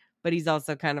knowledge, but he's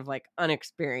also kind of like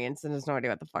unexperienced and has no idea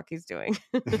what the fuck he's doing.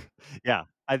 Yeah,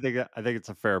 I think it's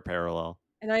a fair parallel.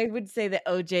 And I would say that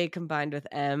OJ combined with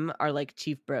M are like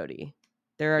Chief Brody.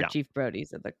 There are Yeah. Chief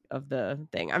Brodies of the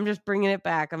thing. I'm just bringing it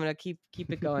back. I'm gonna keep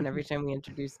it going every time we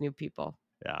introduce new people.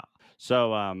 Yeah.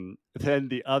 So then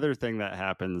the other thing that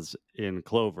happens in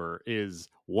Clover is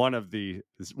one of the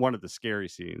scary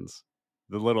scenes.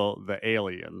 The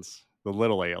aliens, the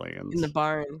little In the aliens.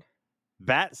 barn.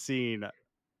 That scene,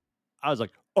 I was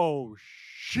like, "Oh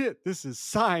shit, this is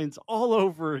Signs all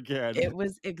over again." It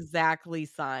was exactly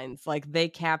Signs. Like they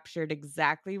captured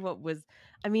exactly what was.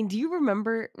 I mean, do you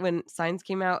remember when Signs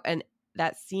came out and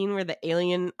that scene where the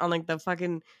alien on like the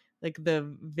fucking like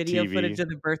the video footage TV. of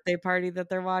the birthday party that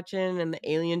they're watching and the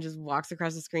alien just walks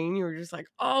across the screen? You were just like,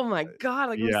 oh my God,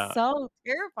 like it was Yeah. so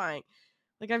terrifying.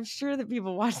 Like I'm sure that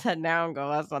people watch that now and go,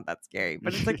 that's not that scary.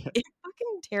 But it's like it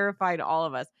fucking terrified all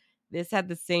of us. This had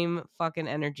the same fucking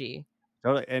energy.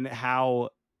 Totally. And how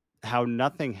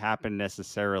nothing happened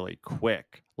necessarily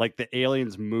quick. Like the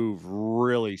aliens move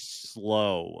really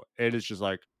slow. And it's just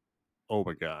like, "Oh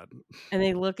my God." And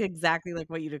they look exactly like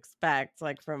what you'd expect,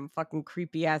 like from fucking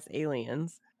creepy ass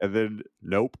aliens. And then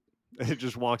nope. It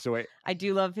just walks away. I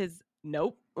do love his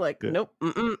nope, like Yeah. nope,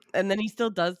 and then he still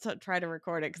does try to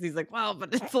record it because he's like, well,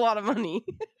 but it's a lot of money.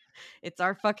 It's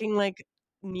our fucking like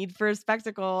need for a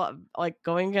spectacle, like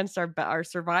going against our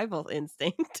survival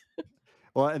instinct.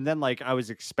 Well, and then like I was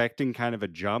expecting kind of a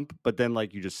jump, but then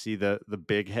like you just see the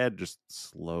big head just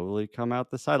slowly come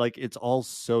out the side. Like it's all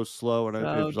so slow, and it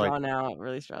So was like, drawn out,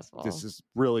 really stressful. this is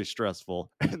really stressful.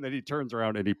 And then he turns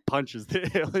around and he punches the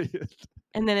alien.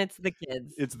 And then it's the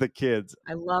kids. It's the kids.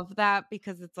 I love that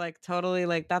because it's like totally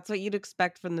like that's what you'd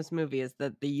expect from this movie is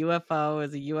that the UFO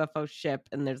is a UFO ship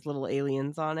and there's little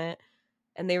aliens on it.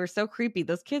 And they were so creepy.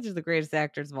 Those kids are the greatest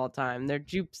actors of all time. They're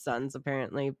Jupe's sons,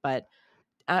 apparently. But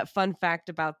fun fact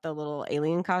about the little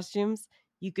alien costumes,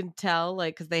 you can tell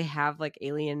like because they have like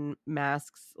alien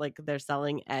masks like they're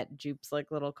selling at Jupe's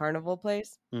like little carnival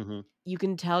place. Mm-hmm. You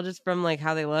can tell just from like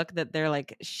how they look that they're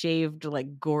like shaved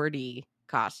like Gordy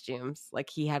costumes. Like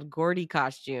he had Gordy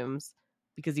costumes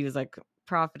because he was like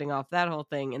profiting off that whole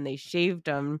thing, and they shaved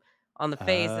him on the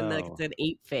face, and like Oh, it's an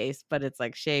ape face, but it's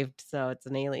like shaved, so it's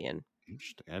an alien.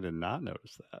 interesting. I did not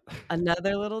notice that.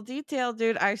 Another little detail,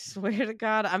 dude. I swear to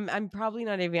God, I'm probably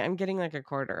not even. I'm getting like a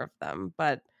quarter of them,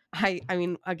 but I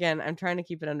mean, again, I'm trying to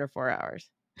keep it under 4 hours.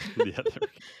 Yeah, there we go.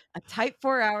 A tight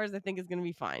 4 hours, I think, is gonna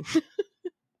be fine.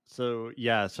 So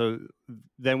yeah, so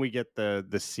then we get the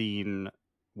scene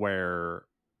where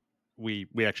we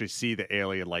actually see the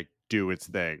alien like do its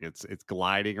thing. It's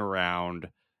gliding around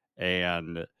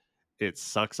and it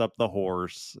sucks up the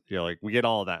horse. You know, like we get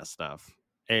all that stuff.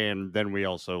 And then we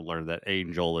also learn that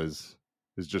Angel is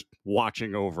just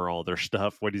watching over all their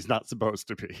stuff when he's not supposed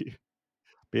to be.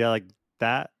 But yeah, like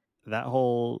that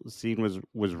whole scene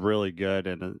was really good,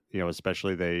 and you know,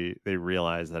 especially they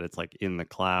realize that it's like in the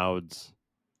clouds.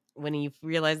 When he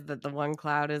realized that the one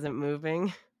cloud isn't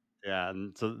moving. Yeah,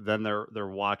 and so then they're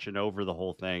watching over the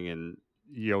whole thing, and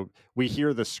we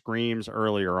hear the screams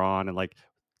earlier on, and like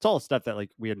it's all stuff that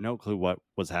like we had no clue what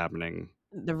was happening.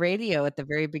 The radio at the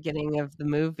very beginning of the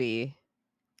movie,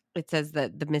 it says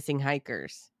that the missing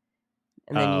hikers.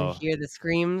 And then you Oh, hear the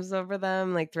screams over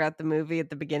them, like, throughout the movie at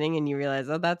the beginning, and you realize,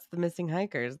 "Oh, that's the missing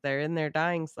hikers. They're in there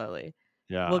dying slowly."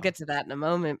 We'll yeah. get to that in a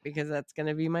moment because that's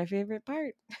gonna be my favorite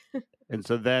part. And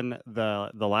so then the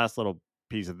last little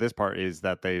piece of this part is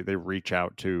that they reach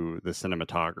out to the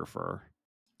cinematographer,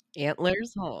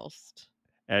 Antlers Holst.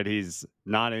 and he's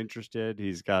not interested.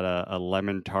 He's got a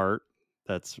lemon tart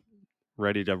that's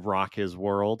ready to rock his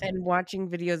world. And watching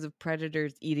videos of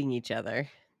predators eating each other.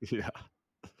 Yeah.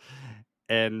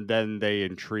 And then they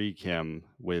intrigue him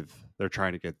with they're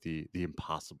trying to get the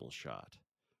impossible shot.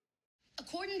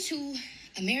 According to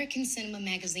American Cinema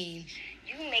Magazine,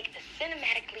 you make the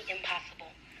cinematically impossible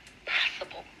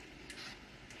possible.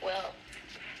 Well,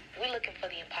 we're looking for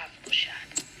the impossible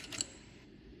shot.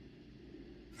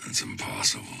 That's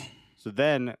impossible. So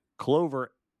then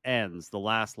Clover ends. The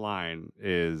last line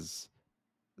is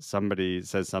somebody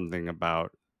says something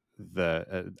about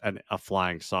a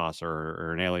flying saucer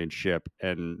or an alien ship,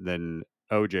 and then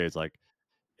OJ is like,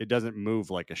 it doesn't move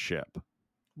like a ship.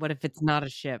 What if it's not a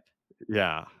ship?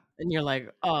 Yeah. And you're like,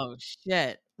 "Oh,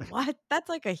 shit. What?" That's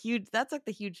like the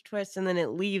huge twist, and then it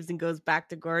leaves and goes back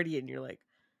to Gordy, and you're like,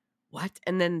 "What?"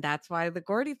 And then that's why the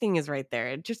Gordy thing is right there.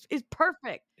 It just is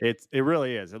perfect. It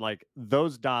really is. And like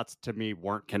those dots to me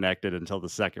weren't connected until the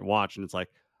second watch. And it's like,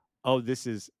 oh, this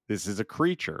is a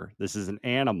creature. This is an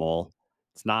animal.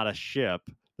 It's not a ship.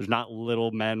 There's not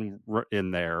little men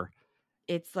in there.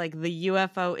 It's like the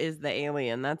UFO is the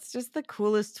alien. That's just the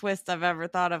coolest twist I've ever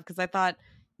thought of because I thought,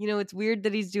 it's weird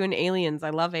that he's doing aliens. I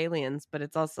love aliens, but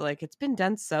it's also like it's been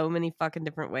done so many fucking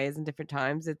different ways and different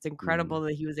times. It's incredible Mm.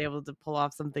 that he was able to pull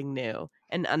off something new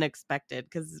and unexpected.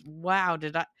 Because wow,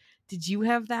 did you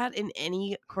have that in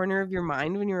any corner of your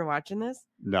mind when you were watching this?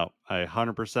 No, I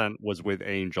 100% was with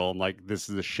Angel. I'm like, this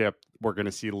is a ship. We're going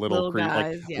to see little Little like,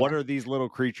 guys, yeah. what are these little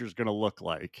creatures going to look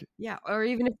like? Yeah, or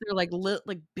even if they're like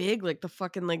big, like the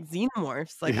fucking like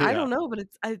xenomorphs. Like I Yeah. don't know, but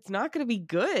it's not gonna be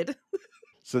good.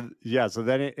 So yeah, so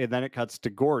then it cuts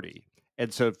to Gordy.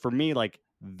 And so for me, like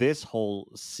this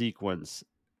whole sequence,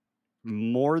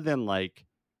 more than like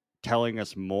telling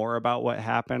us more about what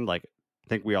happened, like I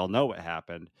think we all know what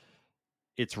happened.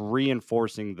 It's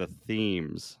reinforcing the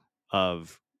themes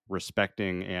of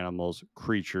respecting animals,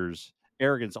 creatures,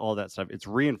 arrogance, all that stuff. It's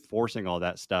reinforcing all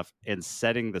that stuff and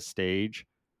setting the stage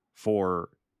for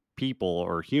people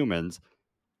or humans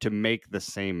to make the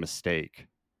same mistake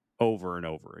over and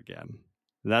over again.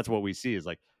 And that's what we see is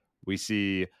like we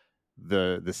see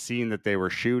the scene that they were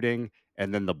shooting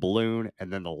and then the balloon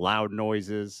and then the loud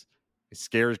noises. It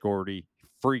scares Gordy,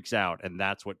 freaks out, and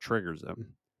that's what triggers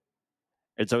him.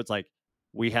 And so it's like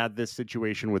we had this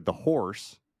situation with the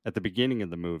horse at the beginning of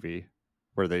the movie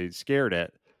where they scared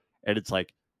it. And it's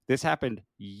like this happened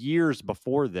years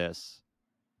before this.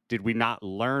 Did we not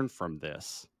learn from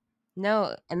this?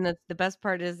 No, and the best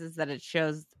part is that it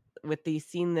shows with the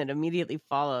scene that immediately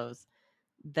follows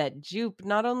that Jupe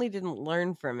not only didn't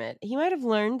learn from it, he might have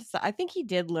learned. I think he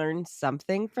did learn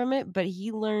something from it, but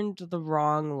he learned the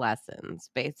wrong lessons,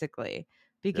 basically. Yeah.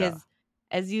 Because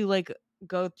as you like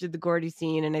go through the Gordy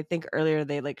scene, and I think earlier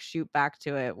they like shoot back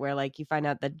to it, where like you find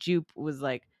out that Jupe was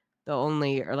like the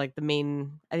only or like the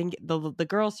main. I think the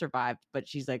girl survived, but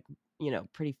she's like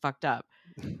pretty fucked up.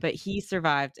 But he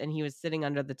survived, and he was sitting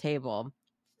under the table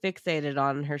fixated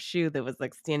on her shoe that was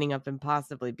like standing up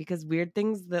impossibly because weird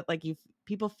things that like you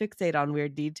people fixate on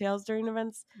weird details during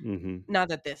events. Mm-hmm. Not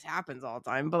that this happens all the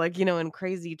time, but like in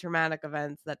crazy traumatic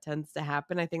events that tends to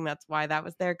happen. I think that's why that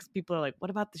was there because people are like, what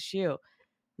about the shoe?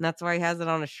 And that's why he has it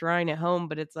on a shrine at home.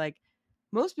 But it's like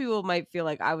most people might feel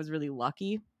like I was really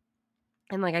lucky,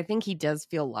 and like I think he does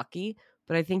feel lucky,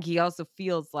 but I think he also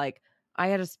feels like I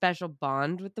had a special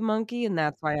bond with the monkey and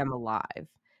that's why I'm alive.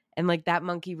 And like that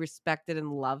monkey respected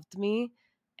and loved me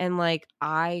and like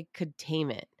I could tame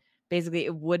it. Basically,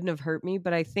 it wouldn't have hurt me,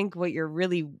 but I think what you're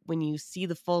really when you see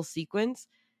the full sequence,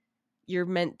 you're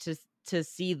meant to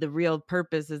see the real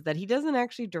purpose is that he doesn't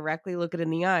actually directly look it in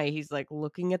the eye. He's like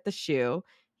looking at the shoe.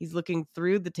 He's looking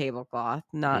through the tablecloth,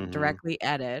 not Mm-hmm. directly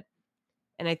at it.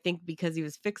 And I think because he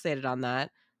was fixated on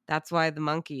that, that's why the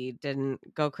monkey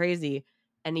didn't go crazy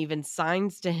and even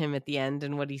signs to him at the end.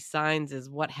 And what he signs is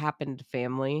what happened,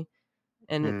 family.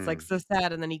 And it's like Mm. so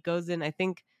sad. And then he goes in, I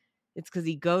think it's because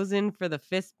he goes in for the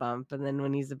fist bump. And then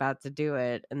when he's about to do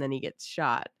it, and then he gets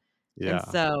shot. And Yeah.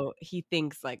 so he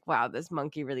thinks like, wow, this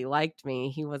monkey really liked me.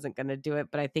 He wasn't going to do it.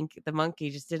 But I think the monkey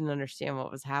just didn't understand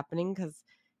what was happening because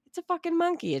It's a fucking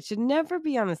monkey. It should never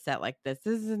be on a set like this.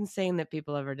 This is insane that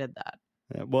people ever did that.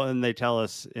 Yeah, well, and they tell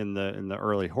us in the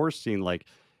early horse scene, like,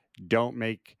 don't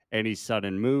make any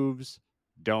sudden moves,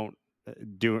 don't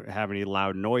do have any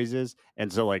loud noises,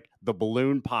 and so like the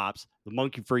balloon pops, the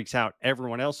monkey freaks out,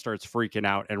 everyone else starts freaking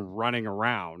out and running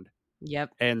around,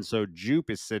 Yep. and so Jupe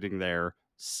is sitting there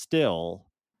still,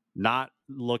 not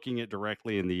looking it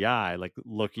directly in the eye, like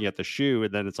looking at the shoe,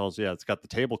 and then it's also it's got the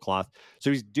tablecloth, so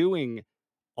he's doing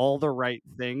all the right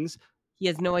things. He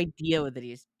has no idea that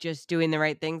he's just doing the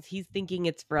right things. He's thinking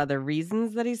it's for other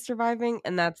reasons that he's surviving,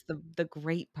 and that's the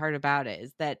great part about it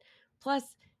is that plus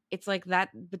it's like that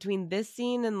between this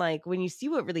scene and like when you see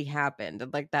what really happened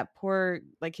and like that poor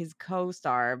like his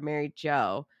co-star Mary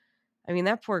Jo. I mean,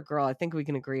 that poor girl, I think we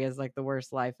can agree is like the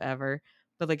worst life ever.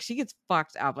 But like she gets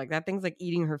fucked up. Like that thing's like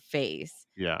eating her face.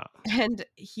 Yeah, And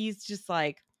he's just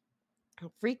like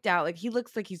freaked out. Like he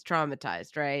looks like he's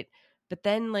traumatized, right? But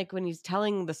then, like when he's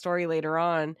telling the story later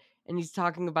on, and he's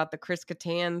talking about the Chris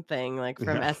Kattan thing, like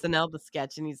from yeah. SNL, the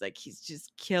sketch, and he's like, he's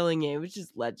just killing it. It was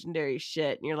just legendary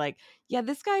shit. And you're like, yeah,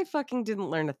 this guy fucking didn't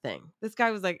learn a thing. This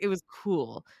guy was like, it was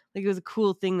cool. Like it was a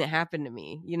cool thing that happened to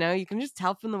me. You know, you can just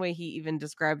tell from the way he even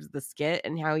describes the skit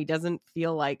and how he doesn't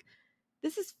feel like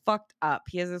this is fucked up.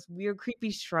 He has this weird,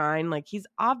 creepy shrine. Like he's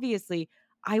obviously,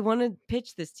 I want to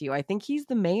pitch this to you. I think he's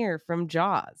the mayor from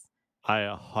Jaws. I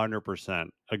 100%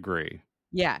 agree.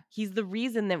 Yeah, he's the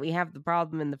reason that we have the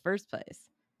problem in the first place.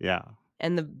 Yeah.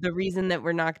 And the reason that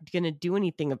we're not going to do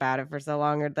anything about it for so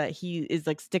long, or that he is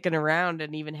like sticking around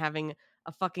and even having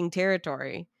a fucking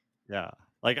territory. Yeah.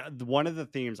 Like one of the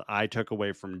themes I took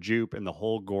away from Jupe and the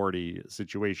whole Gordy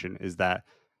situation is that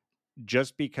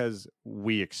just because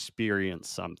we experience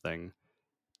something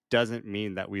doesn't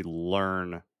mean that we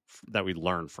learn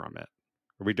from it.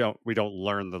 Or we don't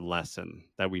learn the lesson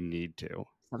that we need to.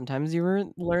 Sometimes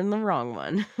you learn the wrong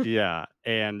one. Yeah.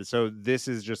 And so this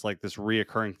is just like this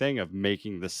reoccurring thing of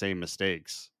making the same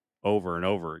mistakes over and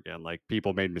over again. Like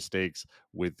people made mistakes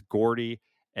with Gordy,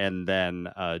 and then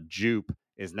Jupe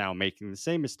is now making the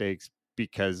same mistakes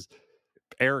because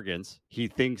arrogance. He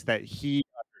thinks that he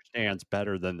understands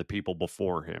better than the people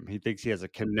before him. He thinks he has a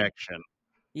connection.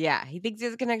 Yeah, he thinks he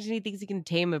has a connection. He thinks he can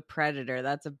tame a predator.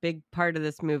 That's a big part of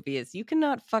this movie is you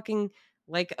cannot fucking,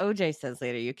 like OJ says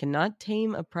later, you cannot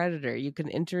tame a predator. You can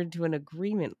enter into an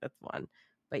agreement with one,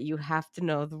 but you have to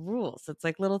know the rules. It's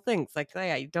like little things like, oh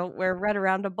yeah, you don't wear red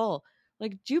around a bull.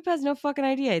 Like Jupe has no fucking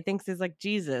idea. He thinks he's like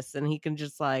Jesus and he can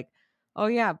just like, oh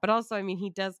yeah. But also, I mean, he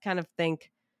does kind of think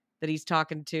that he's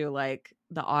talking to like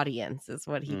the audience is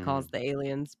what he calls the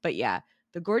aliens. But yeah,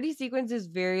 the Gordy sequence is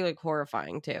very like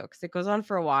horrifying too, because it goes on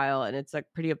for a while and it's like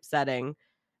pretty upsetting.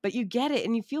 But you get it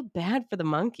and you feel bad for the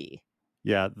monkey.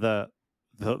 Yeah, the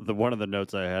one of the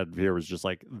notes I had here was just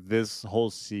like this whole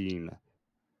scene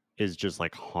is just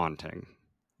like haunting.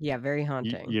 Yeah, very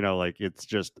haunting. You know, like it's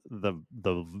just the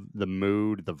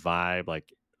mood, the vibe.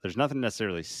 Like there's nothing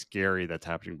necessarily scary that's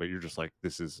happening, but you're just like,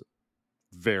 this is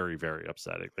very, very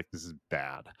upsetting. Like this is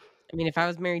bad. I mean, if I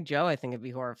was Mary Jo, I think I'd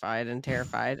be horrified and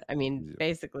terrified. I mean, Yeah.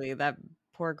 basically, that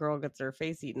poor girl gets her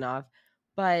face eaten off.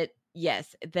 But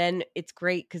yes, then it's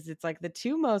great because it's like the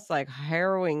two most like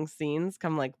harrowing scenes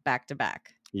come like back to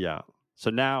back. Yeah.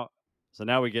 So now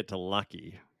we get to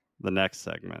Lucky, the next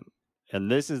segment. And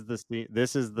this is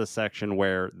the section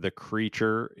where the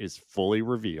creature is fully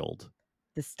revealed.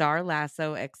 The Star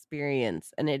Lasso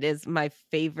experience. And it is my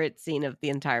favorite scene of the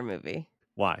entire movie.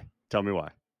 Why? Tell me why.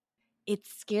 It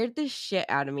scared the shit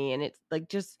out of me. And it's like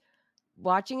just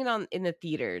watching it in the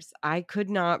theaters, I could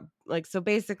not like, so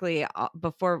basically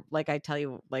before like I tell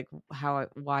you like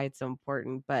why it's so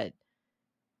important, but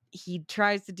he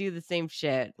tries to do the same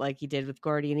shit like he did with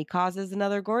Gordy and he causes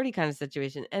another Gordy kind of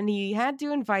situation. And he had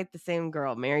to invite the same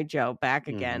girl, Mary Jo, back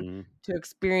again Mhm. to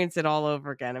experience it all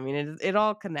over again. I mean, it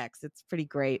all connects. It's pretty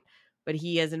great. But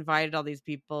he has invited all these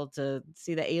people to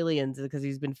see the aliens because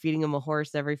he's been feeding them a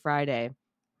horse every Friday.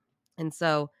 And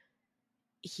so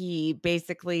he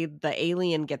basically, the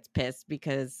alien gets pissed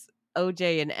because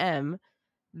OJ and M,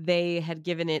 they had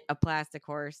given it a plastic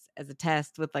horse as a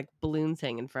test with like balloons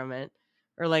hanging from it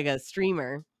or like a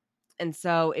streamer. And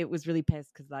so it was really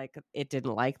pissed because like it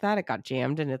didn't like that. It got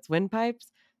jammed in its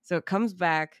windpipes. So it comes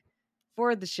back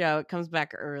for the show. It comes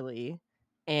back early.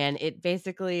 And it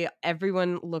basically,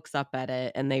 everyone looks up at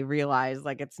it and they realize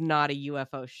like it's not a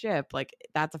UFO ship. Like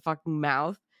that's a fucking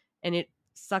mouth. And it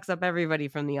sucks up everybody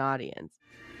from the audience.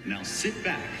 Now sit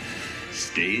back,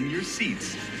 stay in your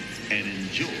seats, and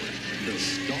enjoy the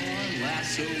Star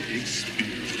Lasso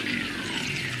experience.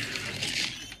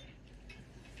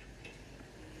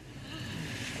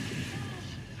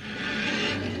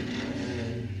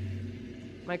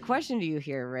 My question to you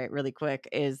here, right, really quick,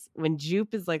 is when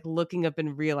Jupe is like looking up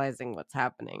and realizing what's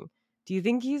happening, do you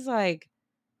think he's like,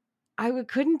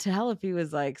 couldn't tell if he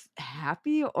was like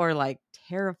happy or like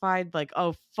terrified, like,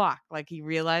 oh fuck, like he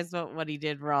realized what he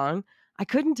did wrong. I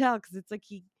couldn't tell because it's like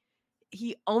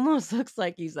he almost looks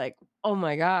like he's like, oh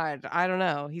my God, I don't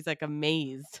know. He's like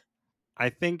amazed. I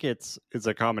think it's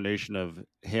a combination of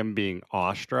him being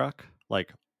awestruck,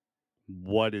 like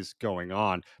what is going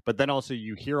on, but then also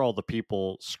you hear all the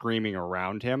people screaming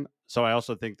around him. So I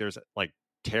also think there's like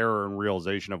terror and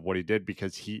realization of what he did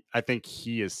because I think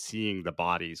he is seeing the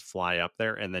bodies fly up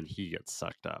there and then he gets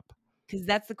sucked up. Because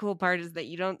that's the cool part is that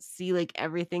you don't see like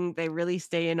everything. They really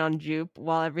stay in on Jupe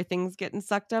while everything's getting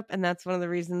sucked up. And that's one of the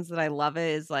reasons that I love it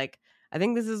is like, I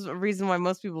think this is a reason why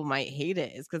most people might hate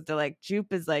it is because they're like,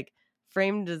 Jupe is like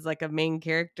framed as like a main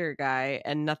character guy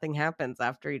and nothing happens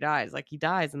after he dies. Like he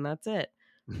dies and that's it.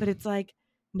 But it's like,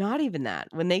 not even that.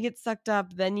 When they get sucked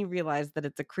up, then you realize that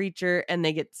it's a creature and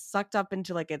they get sucked up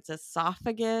into like its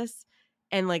esophagus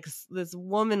and like this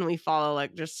woman we follow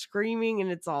like just screaming and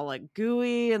it's all like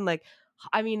gooey and like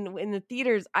I mean, in the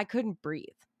theaters, I couldn't breathe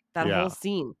that whole Yeah.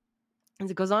 scene. As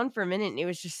it goes on for a minute, and it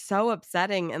was just so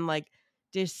upsetting and like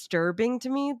disturbing to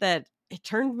me that it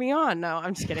turned me on. No,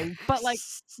 I'm just kidding. But like,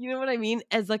 you know what I mean?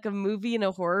 As like a movie and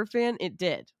a horror fan, it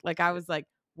did. Like I was like,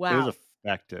 It was wow.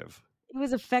 effective. It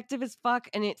was effective as fuck,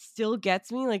 and it still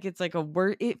gets me. Like it's like a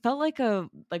word. It felt like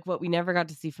what we never got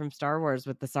to see from Star Wars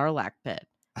with the Sarlacc pit.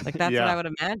 Like that's what I Yeah. would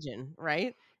imagine,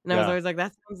 right? And I was Yeah. always like,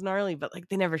 that sounds gnarly, but like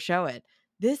they never show it.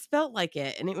 This felt like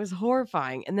it, and it was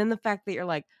horrifying. And then the fact that you're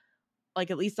like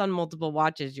at least on multiple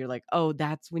watches, you're like, oh,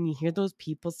 that's when you hear those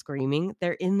people screaming.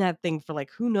 They're in that thing for like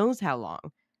who knows how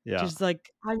long. Yeah. Just like,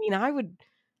 I mean,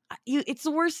 it's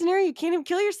the worst scenario. You can't even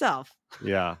kill yourself.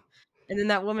 Yeah. And then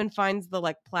that woman finds the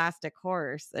like plastic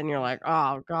horse, and you're like,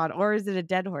 oh God, or is it a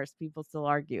dead horse? People still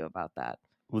argue about that.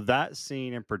 Well, that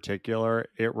scene in particular,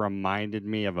 it reminded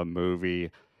me of a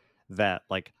movie that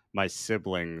like my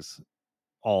siblings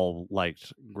all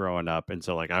liked growing up. And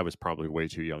so like I was probably way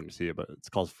too young to see it, but it's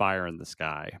called Fire in the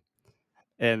Sky.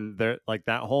 And they're like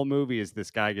that whole movie is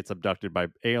this guy gets abducted by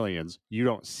aliens. You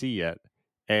don't see it.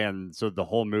 And so the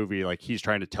whole movie, like he's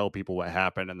trying to tell people what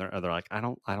happened, and they're like, I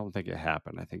don't think it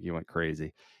happened. I think you went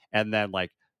crazy. And then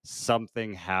like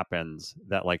something happens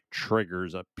that like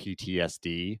triggers a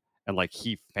PTSD, and like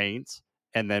he faints,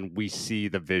 and then we see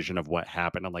the vision of what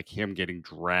happened, and like him getting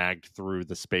dragged through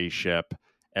the spaceship,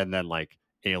 and then like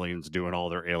aliens doing all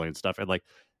their alien stuff, and like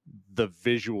the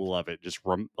visual of it just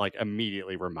like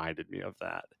immediately reminded me of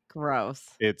that. Gross.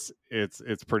 It's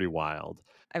pretty wild.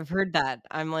 I've heard that.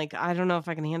 I'm like, I don't know if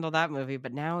I can handle that movie,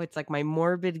 but now it's like my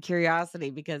morbid curiosity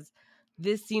because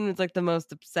this scene was like the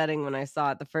most upsetting when I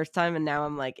saw it the first time, and now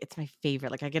I'm like, it's my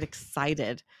favorite. Like I get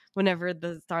excited whenever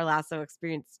the Star Lasso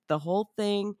experience, the whole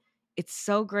thing. It's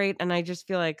so great, and I just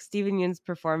feel like Steven Yeun's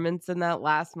performance in that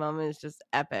last moment is just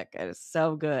epic. It is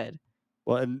so good.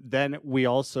 Well, and then we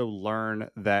also learn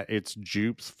that it's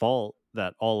Jupe's fault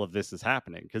that all of this is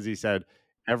happening because he said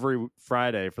every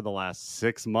Friday for the last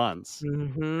 6 months,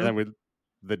 and Hmm. then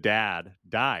the dad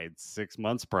died 6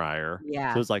 months prior. So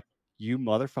Yeah. it's like, you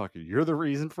motherfucker, you're the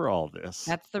reason for all this.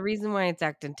 That's the reason why it's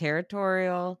acting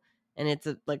territorial and it's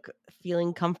like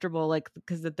feeling comfortable. Like,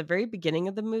 because at the very beginning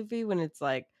of the movie, when it's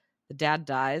like the dad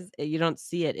dies, you don't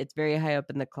see it. It's very high up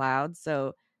in the clouds.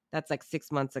 So that's like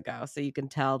 6 months ago. So you can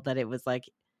tell that it was like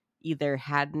either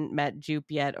hadn't met Jupe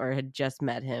yet or had just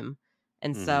met him.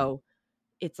 And Hmm. so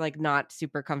it's like not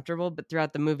super comfortable, but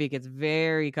throughout the movie it gets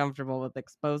very comfortable with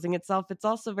exposing itself. It's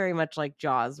also very much like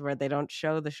Jaws, where they don't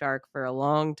show the shark for a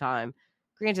long time.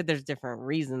 Granted, there's different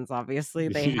reasons, obviously.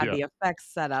 They had Yeah. the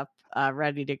effects set up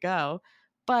ready to go.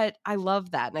 But I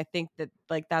love that. And I think that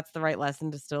like that's the right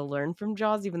lesson to still learn from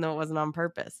Jaws, even though it wasn't on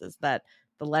purpose, is that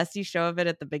the less you show of it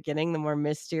at the beginning, the more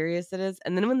mysterious it is.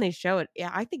 And then when they show it,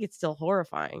 yeah, I think it's still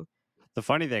horrifying. The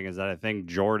funny thing is that I think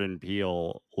Jordan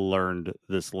Peele learned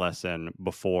this lesson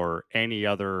before any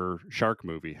other shark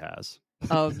movie has.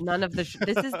 Oh, none of the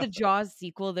this is the Jaws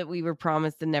sequel that we were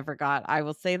promised and never got. I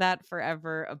will say that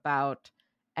forever about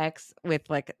X with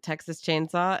like Texas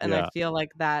Chainsaw, and I Yeah. feel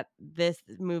like that this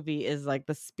movie is like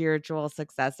the spiritual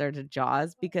successor to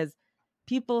Jaws because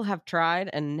people have tried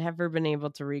and never been able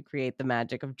to recreate the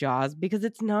magic of Jaws because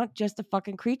it's not just a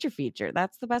fucking creature feature.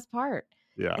 That's the best part.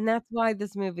 Yeah. And that's why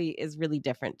this movie is really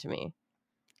different to me,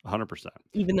 100%.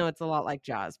 even though it's a lot like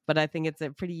Jaws, but I think it's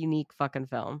a pretty unique fucking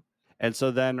film. And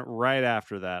so then right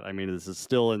after that, I mean, this is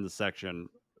still in the section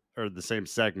or the same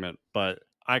segment, but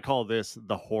I call this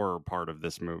the horror part of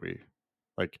this movie.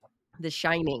 Like, The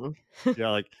Shining. yeah,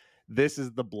 like this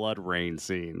is the blood rain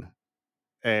scene.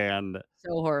 And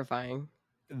So horrifying.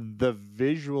 the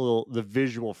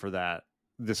visual for that,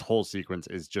 this whole sequence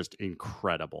is just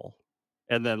incredible.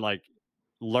 And then like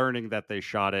learning that they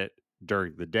shot it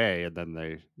during the day, and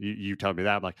then you tell me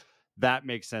that, I'm like, that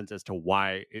makes sense as to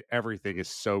why everything is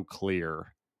so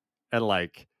clear. And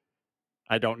like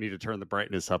I don't need to turn the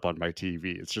brightness up on my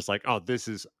TV. It's just like, oh,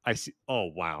 I see. Oh,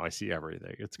 wow, I see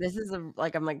everything. It's This is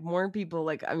like, I'm like, more people,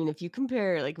 like, I mean, if you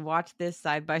compare, like, watch this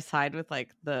side by side with like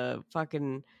the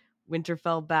fucking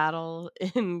Winterfell battle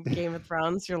in Game of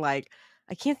Thrones, you're like,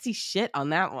 I can't see shit on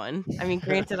that one. I mean,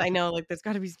 granted, I know like there's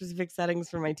got to be specific settings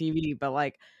for my TV, but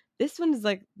like this one is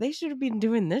like they should have been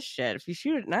doing this shit. If you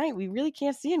shoot at night, we really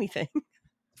can't see anything.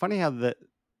 funny how that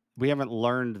we haven't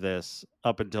learned this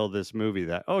up until this movie,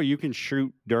 that you can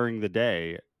shoot during the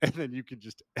day and then you can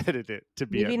just edit it to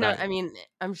be Maybe at not. I night. mean,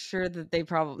 I'm sure that they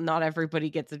probably not everybody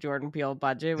gets a Jordan Peele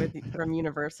budget with from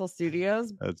Universal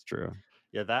Studios. That's true.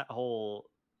 Yeah, that whole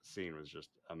scene was just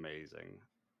amazing.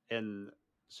 And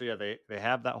so yeah, they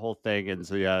have that whole thing, and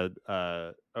so yeah,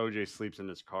 OJ sleeps in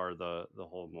his car the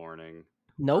whole morning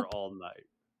or Nope. all night.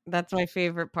 That's my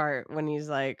favorite part when he's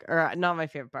like, or not my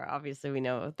favorite part. Obviously, we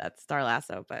know that's Star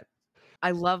Lasso, but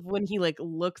I love when he like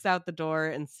looks out the door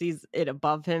and sees it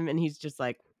above him, and he's just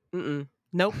like,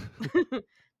 nope,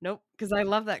 nope. Because I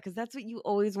love that. Because that's what you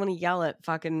always want to yell at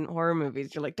fucking horror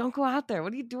movies. You're like, don't go out there.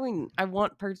 What are you doing? I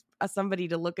want somebody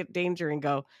to look at danger and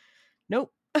go,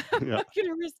 nope, I'm Yeah. not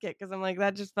gonna risk it. Because I'm like,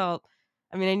 that just felt.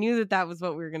 I mean, I knew that that was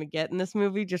what we were gonna get in this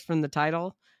movie just from the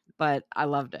title, but I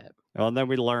loved it. Well, and then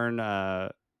we learn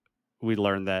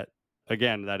that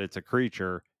again, that it's a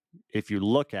creature. If you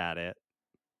look at it,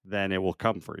 then it will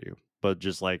come for you. But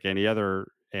just like any other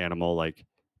animal, like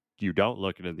you don't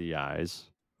look it in the eyes.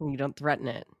 And you don't threaten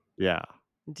it. Yeah.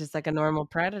 Just like a normal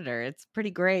predator. It's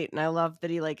pretty great, and I love that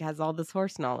he, like, has all this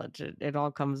horse knowledge. It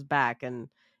all comes back, and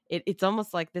it's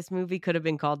almost like this movie could have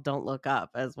been called Don't Look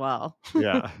Up as well.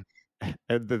 Yeah.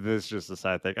 And this is just a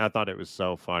side thing. I thought it was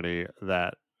so funny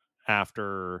that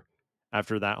after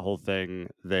that whole thing,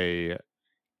 they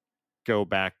go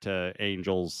back to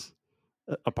Angel's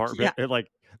Yeah. apartment, and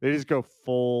like they just go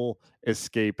full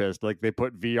escapist. Like they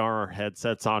put VR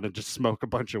headsets on and just smoke a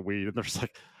bunch of weed, and they're just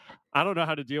like, I don't know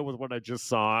how to deal with what I just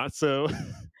saw. So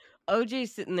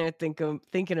OJ's sitting there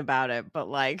thinking about it, but,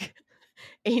 like,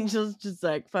 Angel's just,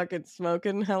 like, fucking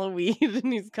smoking hella weed,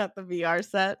 and he's got the VR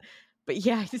set. But,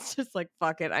 yeah, it's just like,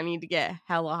 "Fuck it, I need to get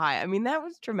hella high." I mean, that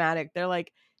was traumatic. They're,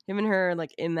 like him and her are,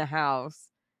 like, in the house,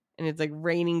 and it's, like,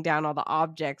 raining down all the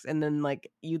objects, and then,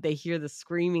 like, they hear the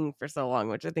screaming for so long,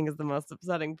 which I think is the most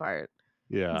upsetting part.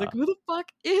 It's yeah. like, "Who the fuck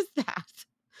is that?"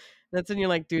 That's when you're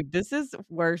like, "Dude, this is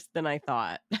worse than I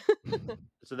thought."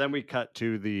 So then we cut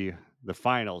to the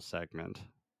final segment,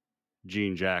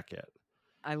 Jean Jacket.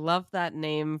 I love that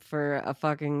name for a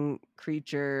fucking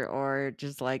creature or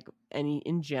just like any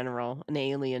in general, an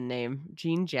alien name.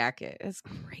 Jean Jacket is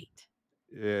great.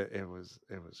 It was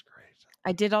great.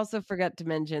 I did also forget to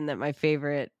mention that my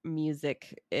favorite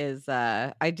music is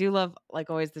I do love, like,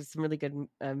 always there's some really good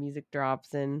music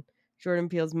drops in Jordan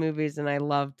Peele's movies, and I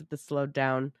loved the slowed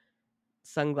down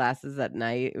sunglasses at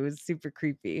night. It was super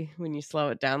creepy when you slow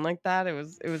it down like that. It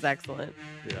was excellent.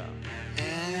 Yeah.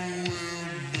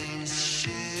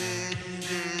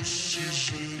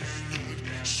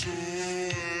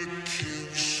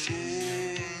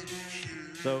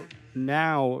 So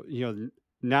now,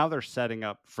 now they're setting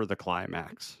up for the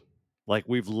climax. Like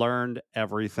we've learned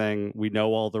everything. We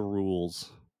know all the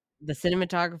rules. The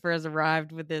cinematographer has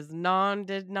arrived with his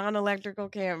non-electrical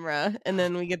camera, and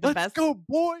then we get the Let's best. go,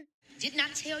 boy. Didn't I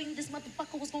tell you this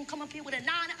motherfucker was gonna come up here with a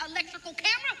non-electrical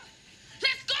camera?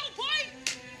 Let's go, boy!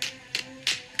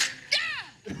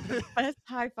 Yeah! Best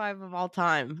high five of all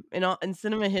time in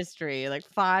cinema history, like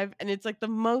 5, and it's like the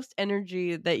most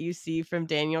energy that you see from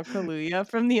Daniel Kaluuya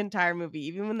from the entire movie.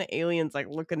 Even when the aliens like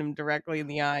look at him directly in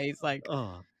the eye, he's like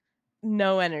Oh,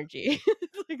 no energy.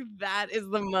 Like that is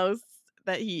the most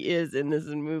that he is in this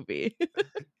movie.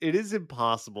 it is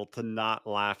impossible to not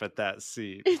laugh at that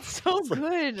scene. It's so It's like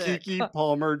good. Kiki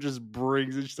Palmer just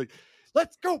brings it. She's like,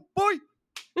 "Let's go, boy."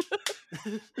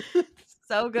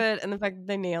 So good, and the fact that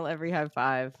they nail every high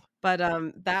five. But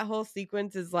that whole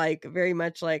sequence is like very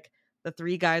much like the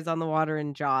 3 guys on the water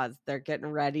in Jaws. They're getting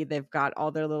ready. They've got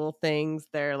all their little things.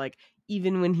 They're like,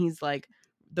 even when he's like,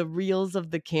 the reels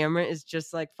of the camera is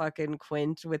just like fucking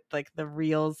Quint with like the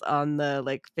reels on the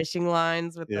like fishing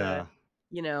lines with Yeah.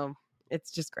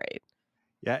 it's just great.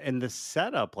 Yeah, and the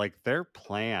setup, like their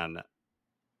plan,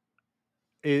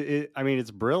 I mean,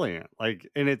 it's brilliant. Like,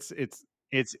 and it's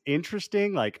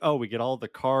interesting. Like, oh, we get all the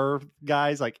car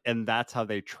guys, like, and that's how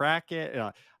they track it. And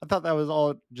I thought that was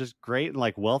all just great and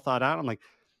like well thought out. I'm like,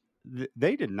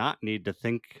 they did not need to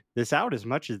think this out as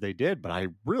much as they did, but I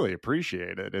really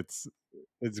appreciate it.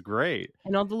 It's great.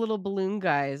 And all the little balloon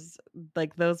guys,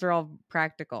 like, those are all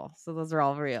practical, so those are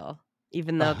all real,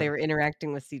 even though they were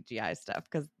interacting with CGI stuff,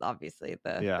 because obviously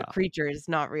the Yeah. creature is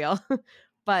not real.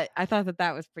 But I thought that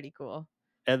that was pretty cool.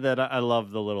 And then I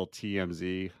love the little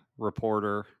TMZ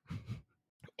reporter.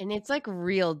 And it's, like,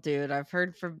 real, dude. I've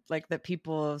heard from, like, that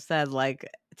people have said, like,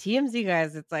 TMZ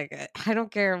guys, it's like, I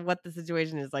don't care what the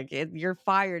situation is, like, you're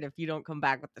fired if you don't come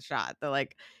back with the shot. They're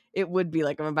like, it would be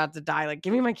like, I'm about to die, like,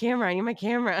 "Give me my camera, I need my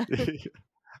camera."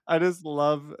 I just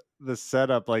love the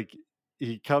setup. Like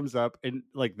he comes up and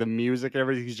like the music and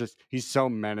everything, he's so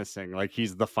menacing, like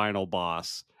he's the final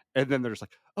boss. And then there's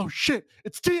like, oh shit,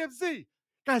 it's TMZ.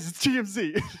 Guys, it's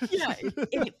TMZ. Yeah,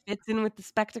 it fits in with the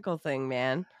spectacle thing,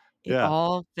 man. It Yeah.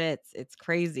 all fits. It's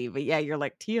crazy. But yeah, you're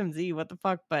like, "TMZ, what the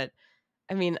fuck?" But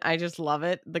I mean, I just love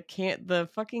it. The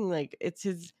fucking, like, it's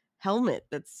his helmet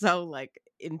that's so, like,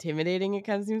 intimidating, it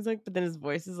kinda seems like, but then his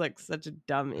voice is like such a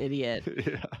dumb idiot.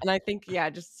 Yeah. And I think, yeah,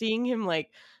 just seeing him,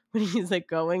 like, when he's, like,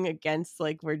 going against,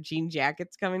 like, where Jean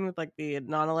Jacket's coming with, like, the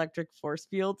non-electric force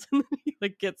fields, and then he,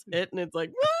 like, gets hit, and it's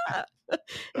like, "Ah!"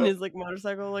 And his, like,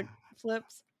 motorcycle, like,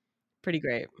 flips. Pretty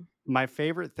great. My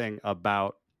favorite thing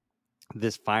about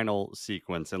this final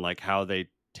sequence and like how they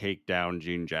take down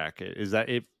Jean Jacket is that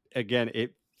it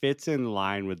fits in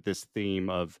line with this theme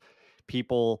of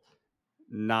people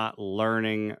not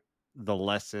learning the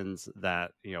lessons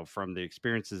that from the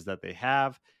experiences that they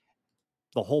have.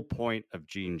 The whole point of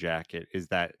Jean Jacket is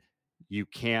that you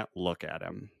can't look at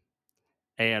him,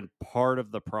 and part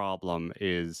of the problem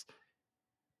is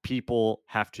people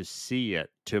have to see it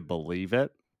to believe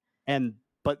it. And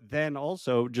but then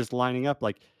also just lining up,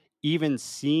 like, even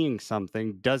seeing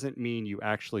something doesn't mean you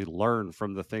actually learn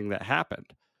from the thing that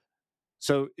happened.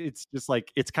 So it's just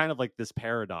like it's kind of like this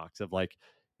paradox of like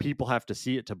people have to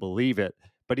see it to believe it,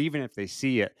 but even if they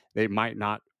see it, they might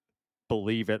not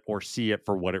believe it or see it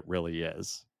for what it really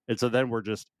is. And so then we're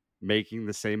just making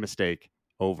the same mistake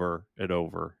over and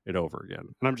over and over again.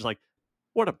 And I'm just like,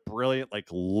 what a brilliant like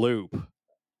loop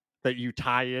that you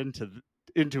tie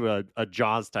into a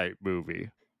Jaws type movie.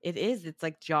 It is. It's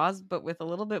like Jaws, but with a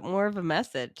little bit more of a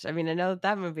message. I mean, I know that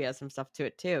that movie has some stuff to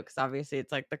it too, because obviously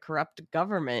it's like the corrupt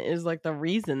government is like the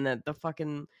reason that the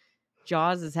fucking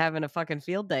Jaws is having a fucking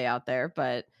field day out there.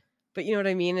 But you know what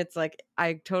I mean? It's like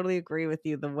I totally agree with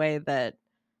you. The way that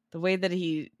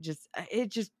he just it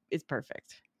just is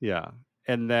perfect. Yeah.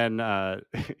 And then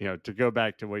to go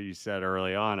back to what you said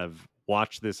early on of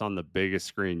watch this on the biggest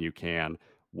screen you can.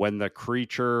 When the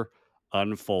creature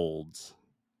unfolds,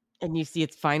 And you see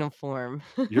its final form.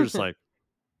 you're just like,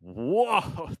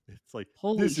 whoa. It's like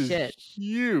Holy this is shit.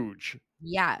 huge.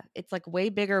 Yeah, it's, like, way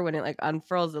bigger when it, like,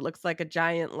 unfurls. It looks like a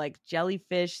giant, like,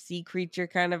 jellyfish, sea creature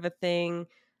kind of a thing.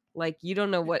 Like, you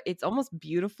don't know what it's almost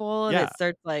beautiful, and Yeah. it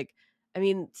starts, like I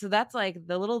mean, so that's, like,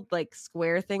 the little, like,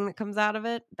 square thing that comes out of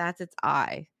it, that's its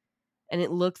eye, and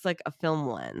it looks like a film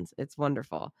lens. It's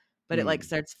wonderful, but it, like, Mm.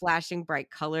 starts flashing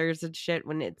bright colors and shit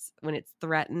when it's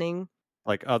threatening.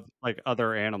 Like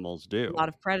other animals A do. lot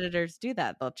of predators do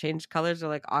that. They'll change colors or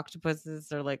like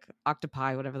octopuses or like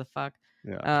octopi, whatever the fuck.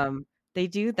 Yeah. They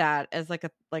do that as like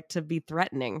to be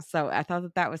threatening. So I thought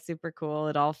that that was super cool.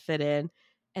 It all fit in.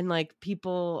 And like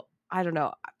people, I don't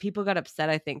know, people got upset,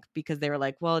 I think, because they were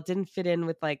like, well, it didn't fit in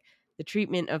with like the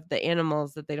treatment of the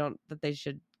animals that they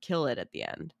should kill it at the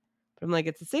end. But I'm like,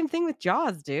 it's the same thing with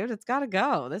Jaws, dude. It's gotta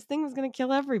go. This thing was gonna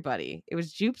kill everybody. It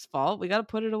was Jupe's fault. We gotta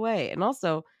put it away. And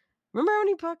also, remember how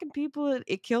many fucking people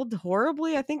it killed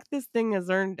horribly? I think this thing has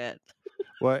earned it.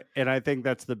 Well, and I think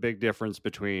that's the big difference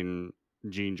between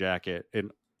Jean Jacket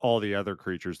and all the other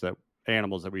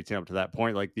animals that we'd seen up to that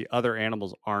point. Like the other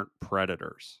animals aren't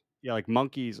predators. Yeah, like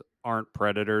monkeys aren't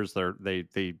predators.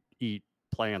 They eat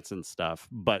plants and stuff,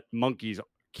 but monkeys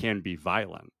can be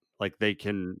violent. Like they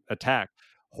can attack.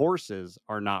 Horses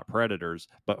are not predators,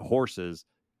 but horses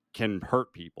can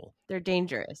hurt people. They're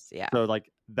dangerous. Yeah. So like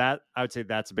that, I would say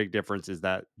that's a big difference is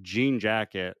that Jean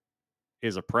Jacket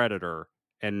is a predator,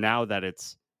 and now that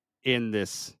it's in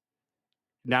this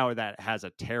now that it has a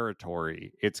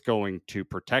territory, it's going to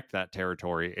protect that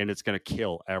territory and it's going to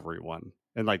kill everyone.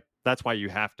 And like that's why you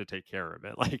have to take care of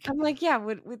it. Like I'm like, yeah,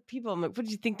 with people, I'm like, what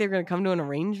do you think they're gonna come to an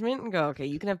arrangement and go, okay,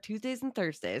 you can have Tuesdays and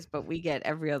Thursdays, but we get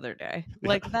every other day.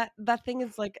 Like that thing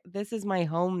is like, this is my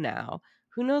home now.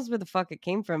 Who knows where the fuck it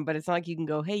came from, but it's not like you can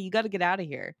go, hey, you gotta get out of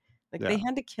here. Like they yeah,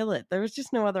 had to kill it. There was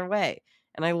just no other way.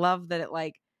 And I love that it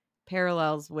like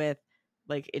parallels with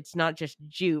like it's not just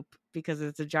Jupe because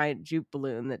it's a giant Jupe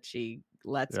balloon that she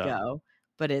lets yeah, go,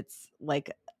 but it's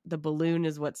like the balloon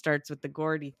is what starts with the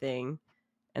Gordy thing.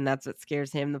 and that's what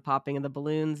scares him, the popping of the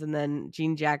balloons, and then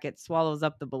Jean Jacket swallows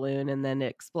up the balloon and then it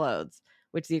explodes,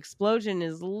 which the explosion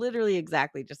is literally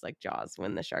exactly just like Jaws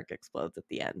when the shark explodes at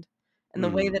the end. And the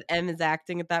way Mm. that M is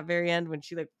acting at that very end when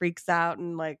she like freaks out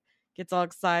and like gets all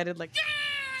excited like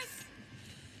Yes!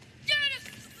 Yes!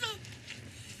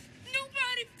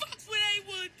 Nobody fucks with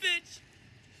A-Wood, bitch!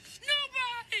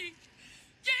 Nobody!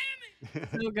 Damn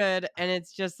it! so good, and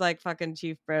it's just like fucking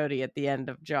Chief Brody at the end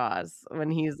of Jaws when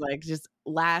he's like just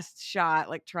last shot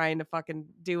like trying to fucking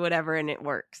do whatever and it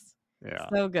works. Yeah.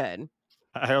 So good.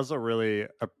 I also really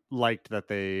liked that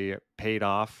they paid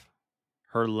off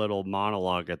her little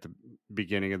monologue at the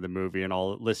beginning of the movie and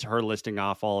her listing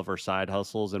off all of her side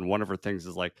hustles, and one of her things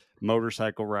is like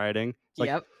motorcycle riding. It's like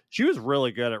Yep. she was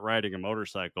really good at riding a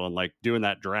motorcycle and like doing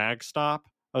that drag stop.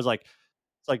 I was like,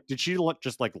 it's like, did she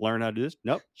just like learn how to do this?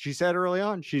 Nope. She said early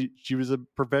on she was a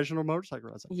professional motorcycle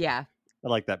rider. Yeah. I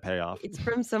like that payoff. It's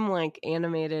from some like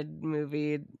animated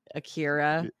movie,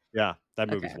 Akira. Yeah, that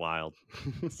movie's Okay. wild.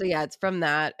 So yeah, it's from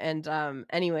that. And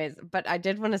anyways, but I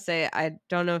did want to say, I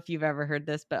don't know if you've ever heard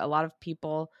this, but a lot of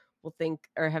people will think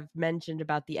or have mentioned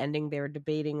about the ending. They were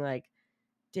debating like,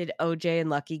 did OJ and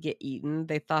Lucky get eaten?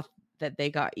 They thought that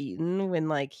they got eaten when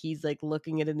like he's like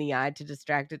looking it in the eye to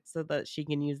distract it so that she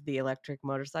can use the electric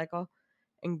motorcycle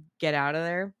and get out of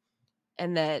there.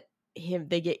 And that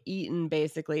they get eaten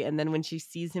basically, and then when she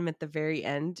sees him at the very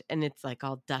end and it's like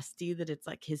all dusty, that it's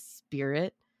like his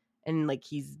spirit and like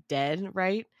he's dead,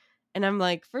 right? And I'm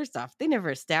like, first off, they never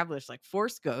established like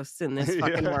force ghosts in this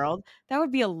fucking Yeah. world. That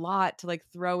would be a lot to like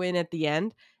throw in at the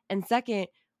end. And second,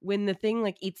 when the thing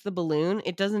like eats the balloon,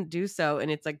 it doesn't do so in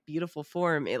its like beautiful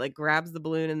form. It like grabs the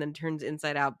balloon and then turns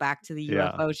inside out back to the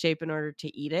Yeah. UFO shape in order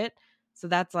to eat it. So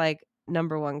that's like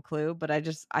number one clue. But I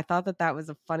thought that was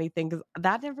a funny thing because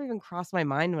that never even crossed my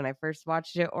mind when I first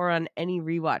watched it or on any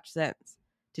rewatch since.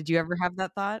 Did you ever have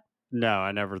that thought? No,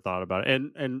 I never thought about it.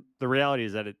 And the reality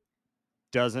is that it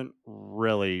doesn't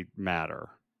really matter.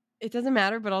 It doesn't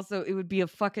matter, but also it would be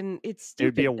it's It would be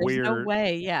stupid. a There's no weird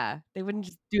way. Yeah. They wouldn't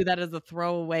just do that as a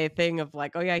throwaway thing of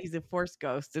like, oh yeah, he's a force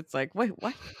ghost. It's like, wait,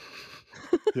 what?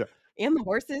 Yeah. And the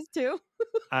horses too.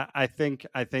 I think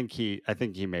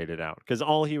he made it out because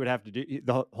all he would have to do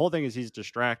the whole thing is he's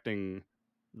distracting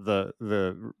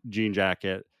the jean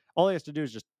jacket. All he has to do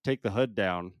is just take the hood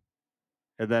down,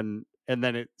 and then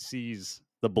it sees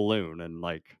the balloon and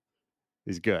like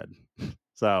he's good.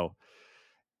 So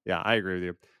yeah, I agree with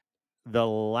you. The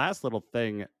last little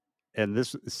thing, and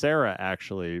this Sarah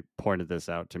actually pointed this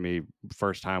out to me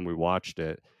first time we watched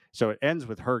it. So it ends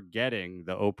with her getting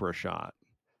the Oprah shot,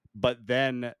 but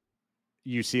then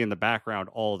you see in the background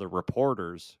all the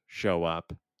reporters show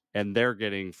up and they're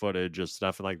getting footage of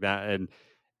stuff like that. And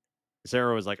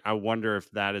Sarah was like, I wonder if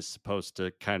that is supposed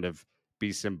to kind of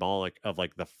be symbolic of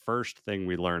like the first thing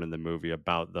we learn in the movie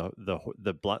about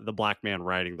the black man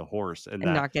riding the horse, and And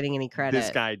that not getting any this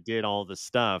credit. guy did all the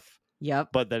stuff, Yep.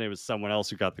 but then it was someone else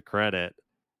who got the credit.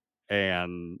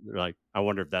 And like, I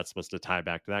wonder if that's supposed to tie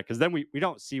back to that, because then we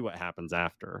don't see what happens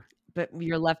after. But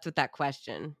you're left with that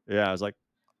question. Yeah, I was like,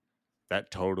 that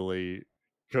totally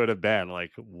could have been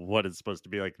like what it's supposed to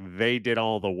be. Like they did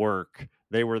all the work.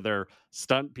 They were their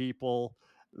stunt people,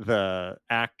 the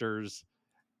actors,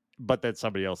 but then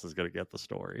somebody else is going to get the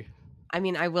story. I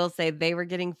mean, I will say they were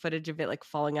getting footage of it like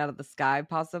falling out of the sky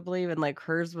possibly, and like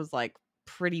hers was like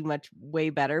pretty much way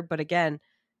better, but again,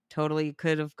 totally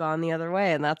could have gone the other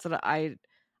way. And that's what I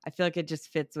feel like it just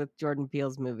fits with Jordan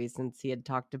Peele's movie since he had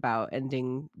talked about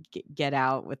ending Get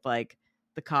Out with like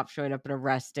the cop showing up and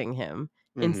arresting him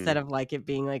instead of like it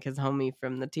being like his homie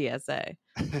from the TSA.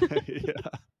 Yeah.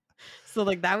 So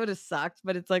like that would have sucked,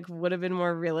 but it's like would have been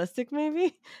more realistic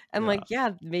maybe. And Yeah. like,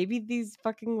 yeah, maybe these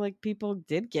fucking like people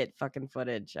did get fucking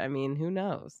footage. I mean, who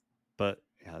knows? But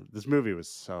yeah, this movie was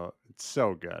it's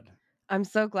so good. I'm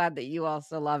so glad that you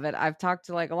also love it. I've talked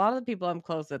to like a lot of the people I'm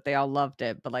close with, they all loved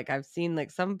it, but like I've seen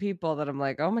like some people that I'm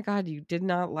like, oh my God, you did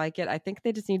not like it. I think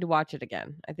they just need to watch it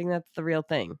again. I think that's the real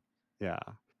thing. Yeah.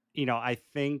 I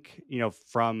think,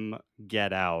 from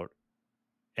Get Out,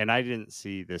 and I didn't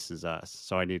see This Is Us,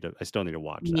 so I still need to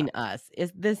watch You mean that. Us?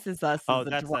 This Is Us Oh, is a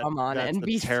that's drama on that's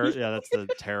NBC. that's the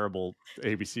terrible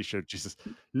ABC show. Jesus,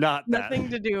 not that. Nothing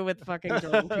to do with fucking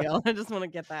Jordan Peele. I just want to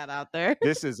get that out there.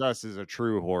 This Is Us is a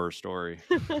true horror story.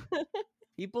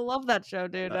 People love that show,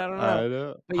 dude. I don't know. I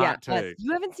know. But yeah, Hot Us. take.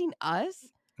 You haven't seen Us?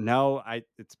 No,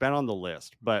 it's been on the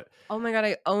list, but Oh my God,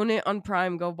 I own it on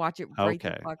Prime. Go watch it right the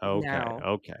okay, fuck okay, now.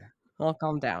 okay. I'll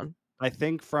calm down. I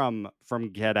think from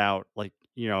Get Out, like,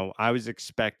 I was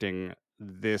expecting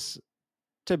this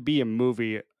to be a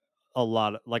movie a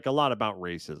lot about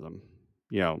racism,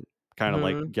 kind of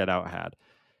like Mhm. Get Out had.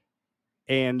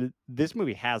 And this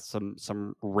movie has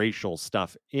some racial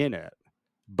stuff in it,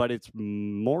 but it's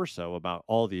more so about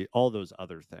all those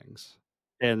other things.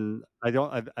 And I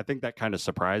think that kind of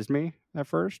surprised me at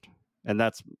first. And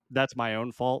that's my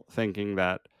own fault thinking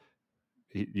that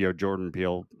Jordan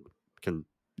Peele can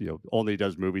only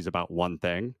does movies about one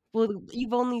thing. Well,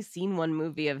 you've only seen one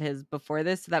movie of his before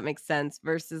this, so that makes sense.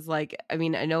 Versus, like, I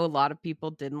mean, I know a lot of people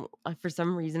didn't. For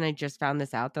some reason, I just found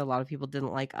this out that a lot of people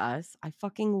didn't like Us. I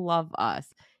fucking love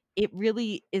Us. It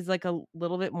really is like a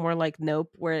little bit more like Nope,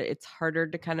 where it's harder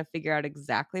to kind of figure out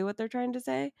exactly what they're trying to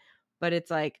say. But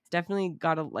it's like it's definitely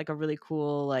got a really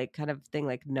cool like kind of thing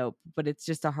like Nope, but it's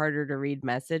just a harder to read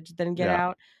message than Get Yeah.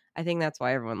 Out. I think that's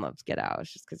why everyone loves Get Out.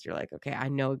 It's just because you're like, okay, I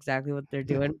know exactly what they're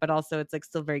doing, but also it's like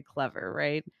still very clever,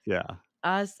 right? Yeah.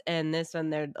 Us and this one,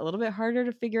 they're a little bit harder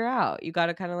to figure out. You got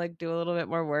to kind of like do a little bit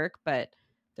more work, but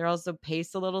they're also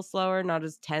paced a little slower, not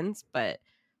as tense. But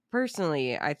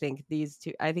personally, I think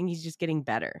I think he's just getting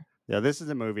better. Yeah, this is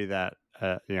a movie that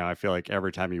I feel like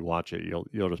every time you watch it,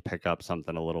 you'll just pick up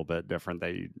something a little bit different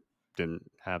that you didn't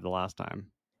have the last time.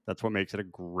 That's what makes it a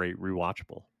great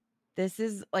rewatchable. This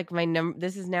is like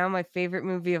this is now my favorite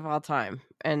movie of all time.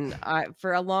 And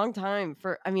for a long time,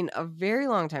 a very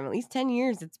long time, at least 10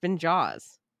 years, it's been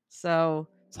Jaws. So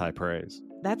It's high praise.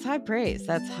 that's high praise.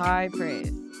 That's high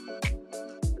praise.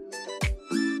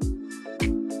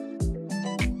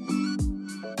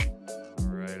 All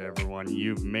right, everyone,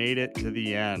 you've made it to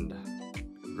the end.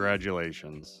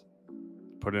 Congratulations.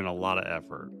 Put in a lot of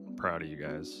effort. Proud of you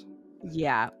guys.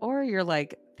 Yeah, or you're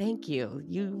like, thank you.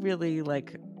 You really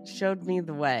like showed me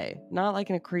the way. Not like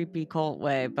in a creepy cult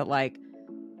way, but like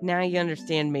now you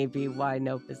understand maybe why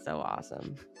Nope is so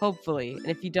awesome. Hopefully. And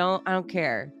if you don't, I don't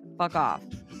care. Fuck off.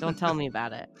 Don't tell me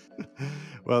about it.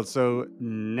 Well, so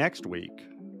next week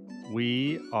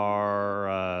we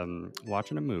are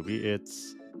watching a movie.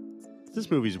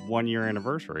 This movie's 1 year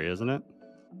anniversary, isn't it?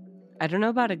 I don't know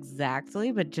about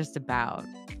exactly, but just about.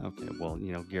 Okay, well,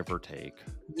 give or take.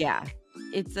 Yeah.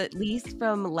 It's at least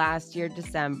from last year,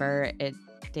 December. It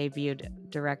debuted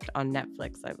direct on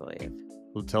Netflix, I believe.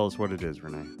 Well, tell us what it is,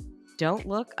 Renee. Don't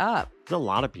Look Up. There's a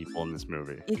lot of people in this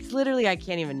movie. It's literally, I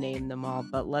can't even name them all,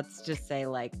 but let's just say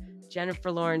like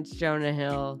Jennifer Lawrence, Jonah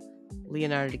Hill,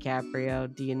 Leonardo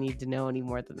DiCaprio. Do you need to know any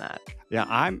more than that? Yeah,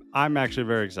 I'm actually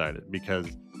very excited because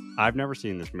I've never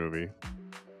seen this movie.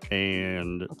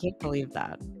 And I can't believe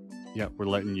that. yeah, we're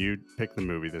letting you pick the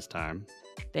movie this time.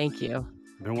 Thank you.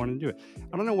 I've been wanting to do it.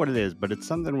 I don't know what it is, but it's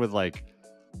something with like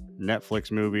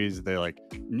Netflix movies. They like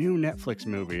new Netflix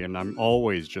movie, and I'm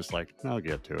always just like, I'll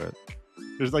get to it.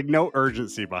 There's like no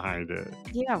urgency behind it.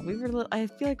 Yeah, I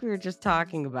feel like we were just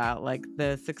talking about like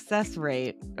the success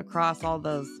rate across all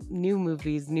those new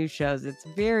movies, new shows. It's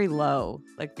very low.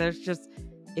 Like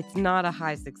it's not a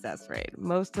high success rate.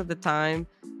 Most of the time,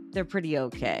 they're pretty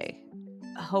okay.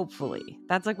 Hopefully.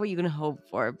 That's like what you can hope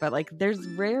for. But like there's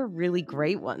rare, really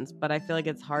great ones. But I feel like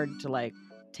it's hard to like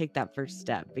take that first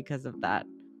step because of that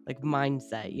like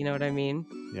mindset. You know what I mean?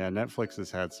 Yeah, Netflix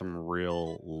has had some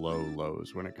real low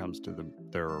lows when it comes to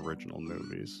their original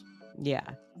movies. Yeah.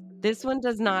 This one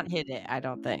does not hit it, I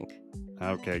don't think.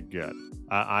 Okay, good.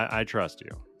 I trust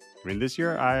you. I mean, this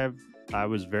year I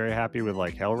was very happy with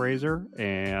like Hellraiser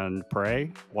and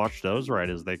Prey. Watched those right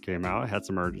as they came out. Had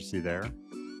some urgency there.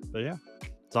 But yeah,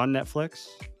 it's on Netflix.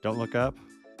 Don't Look Up.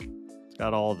 It's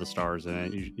got all of the stars in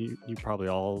it. You probably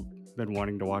all been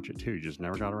wanting to watch it too. You just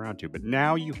never got around to. But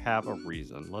now you have a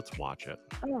reason. Let's watch it.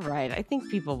 All right. I think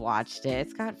people watched it.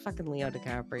 It's got fucking Leo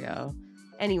DiCaprio.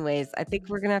 Anyways, I think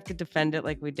we're gonna have to defend it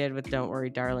like we did with Don't Worry,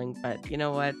 Darling. But you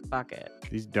know what? Fuck it.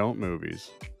 These don't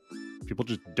movies. People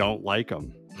just don't like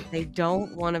them. They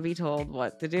don't want to be told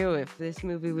what to do. If this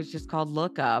movie was just called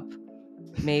Look Up,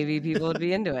 maybe people would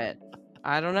be into it.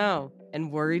 I don't know.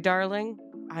 And Worry, Darling?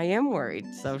 I am worried,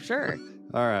 so sure.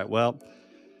 All right. Well,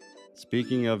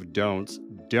 speaking of don'ts,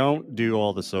 don't do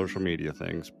all the social media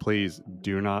things. Please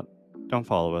don't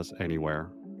follow us anywhere.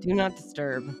 Do not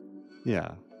disturb.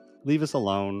 Yeah. Leave us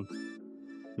alone.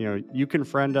 You can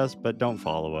friend us, but don't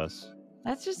follow us.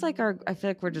 That's just like I feel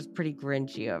like we're just pretty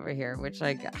grinchy over here, which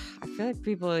like I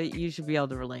feel like you should be able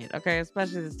to relate, okay?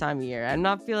 Especially this time of year. I'm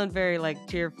not feeling very like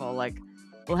cheerful. Like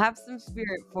we'll have some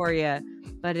spirit for you,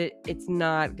 but it's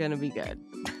not gonna be good.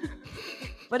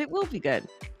 But it will be good.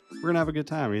 We're gonna have a good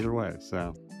time either way.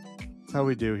 So that's how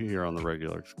we do here on the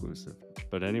Regular Exclusive.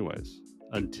 But anyways,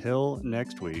 until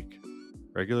next week,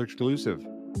 Regular Exclusive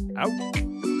out.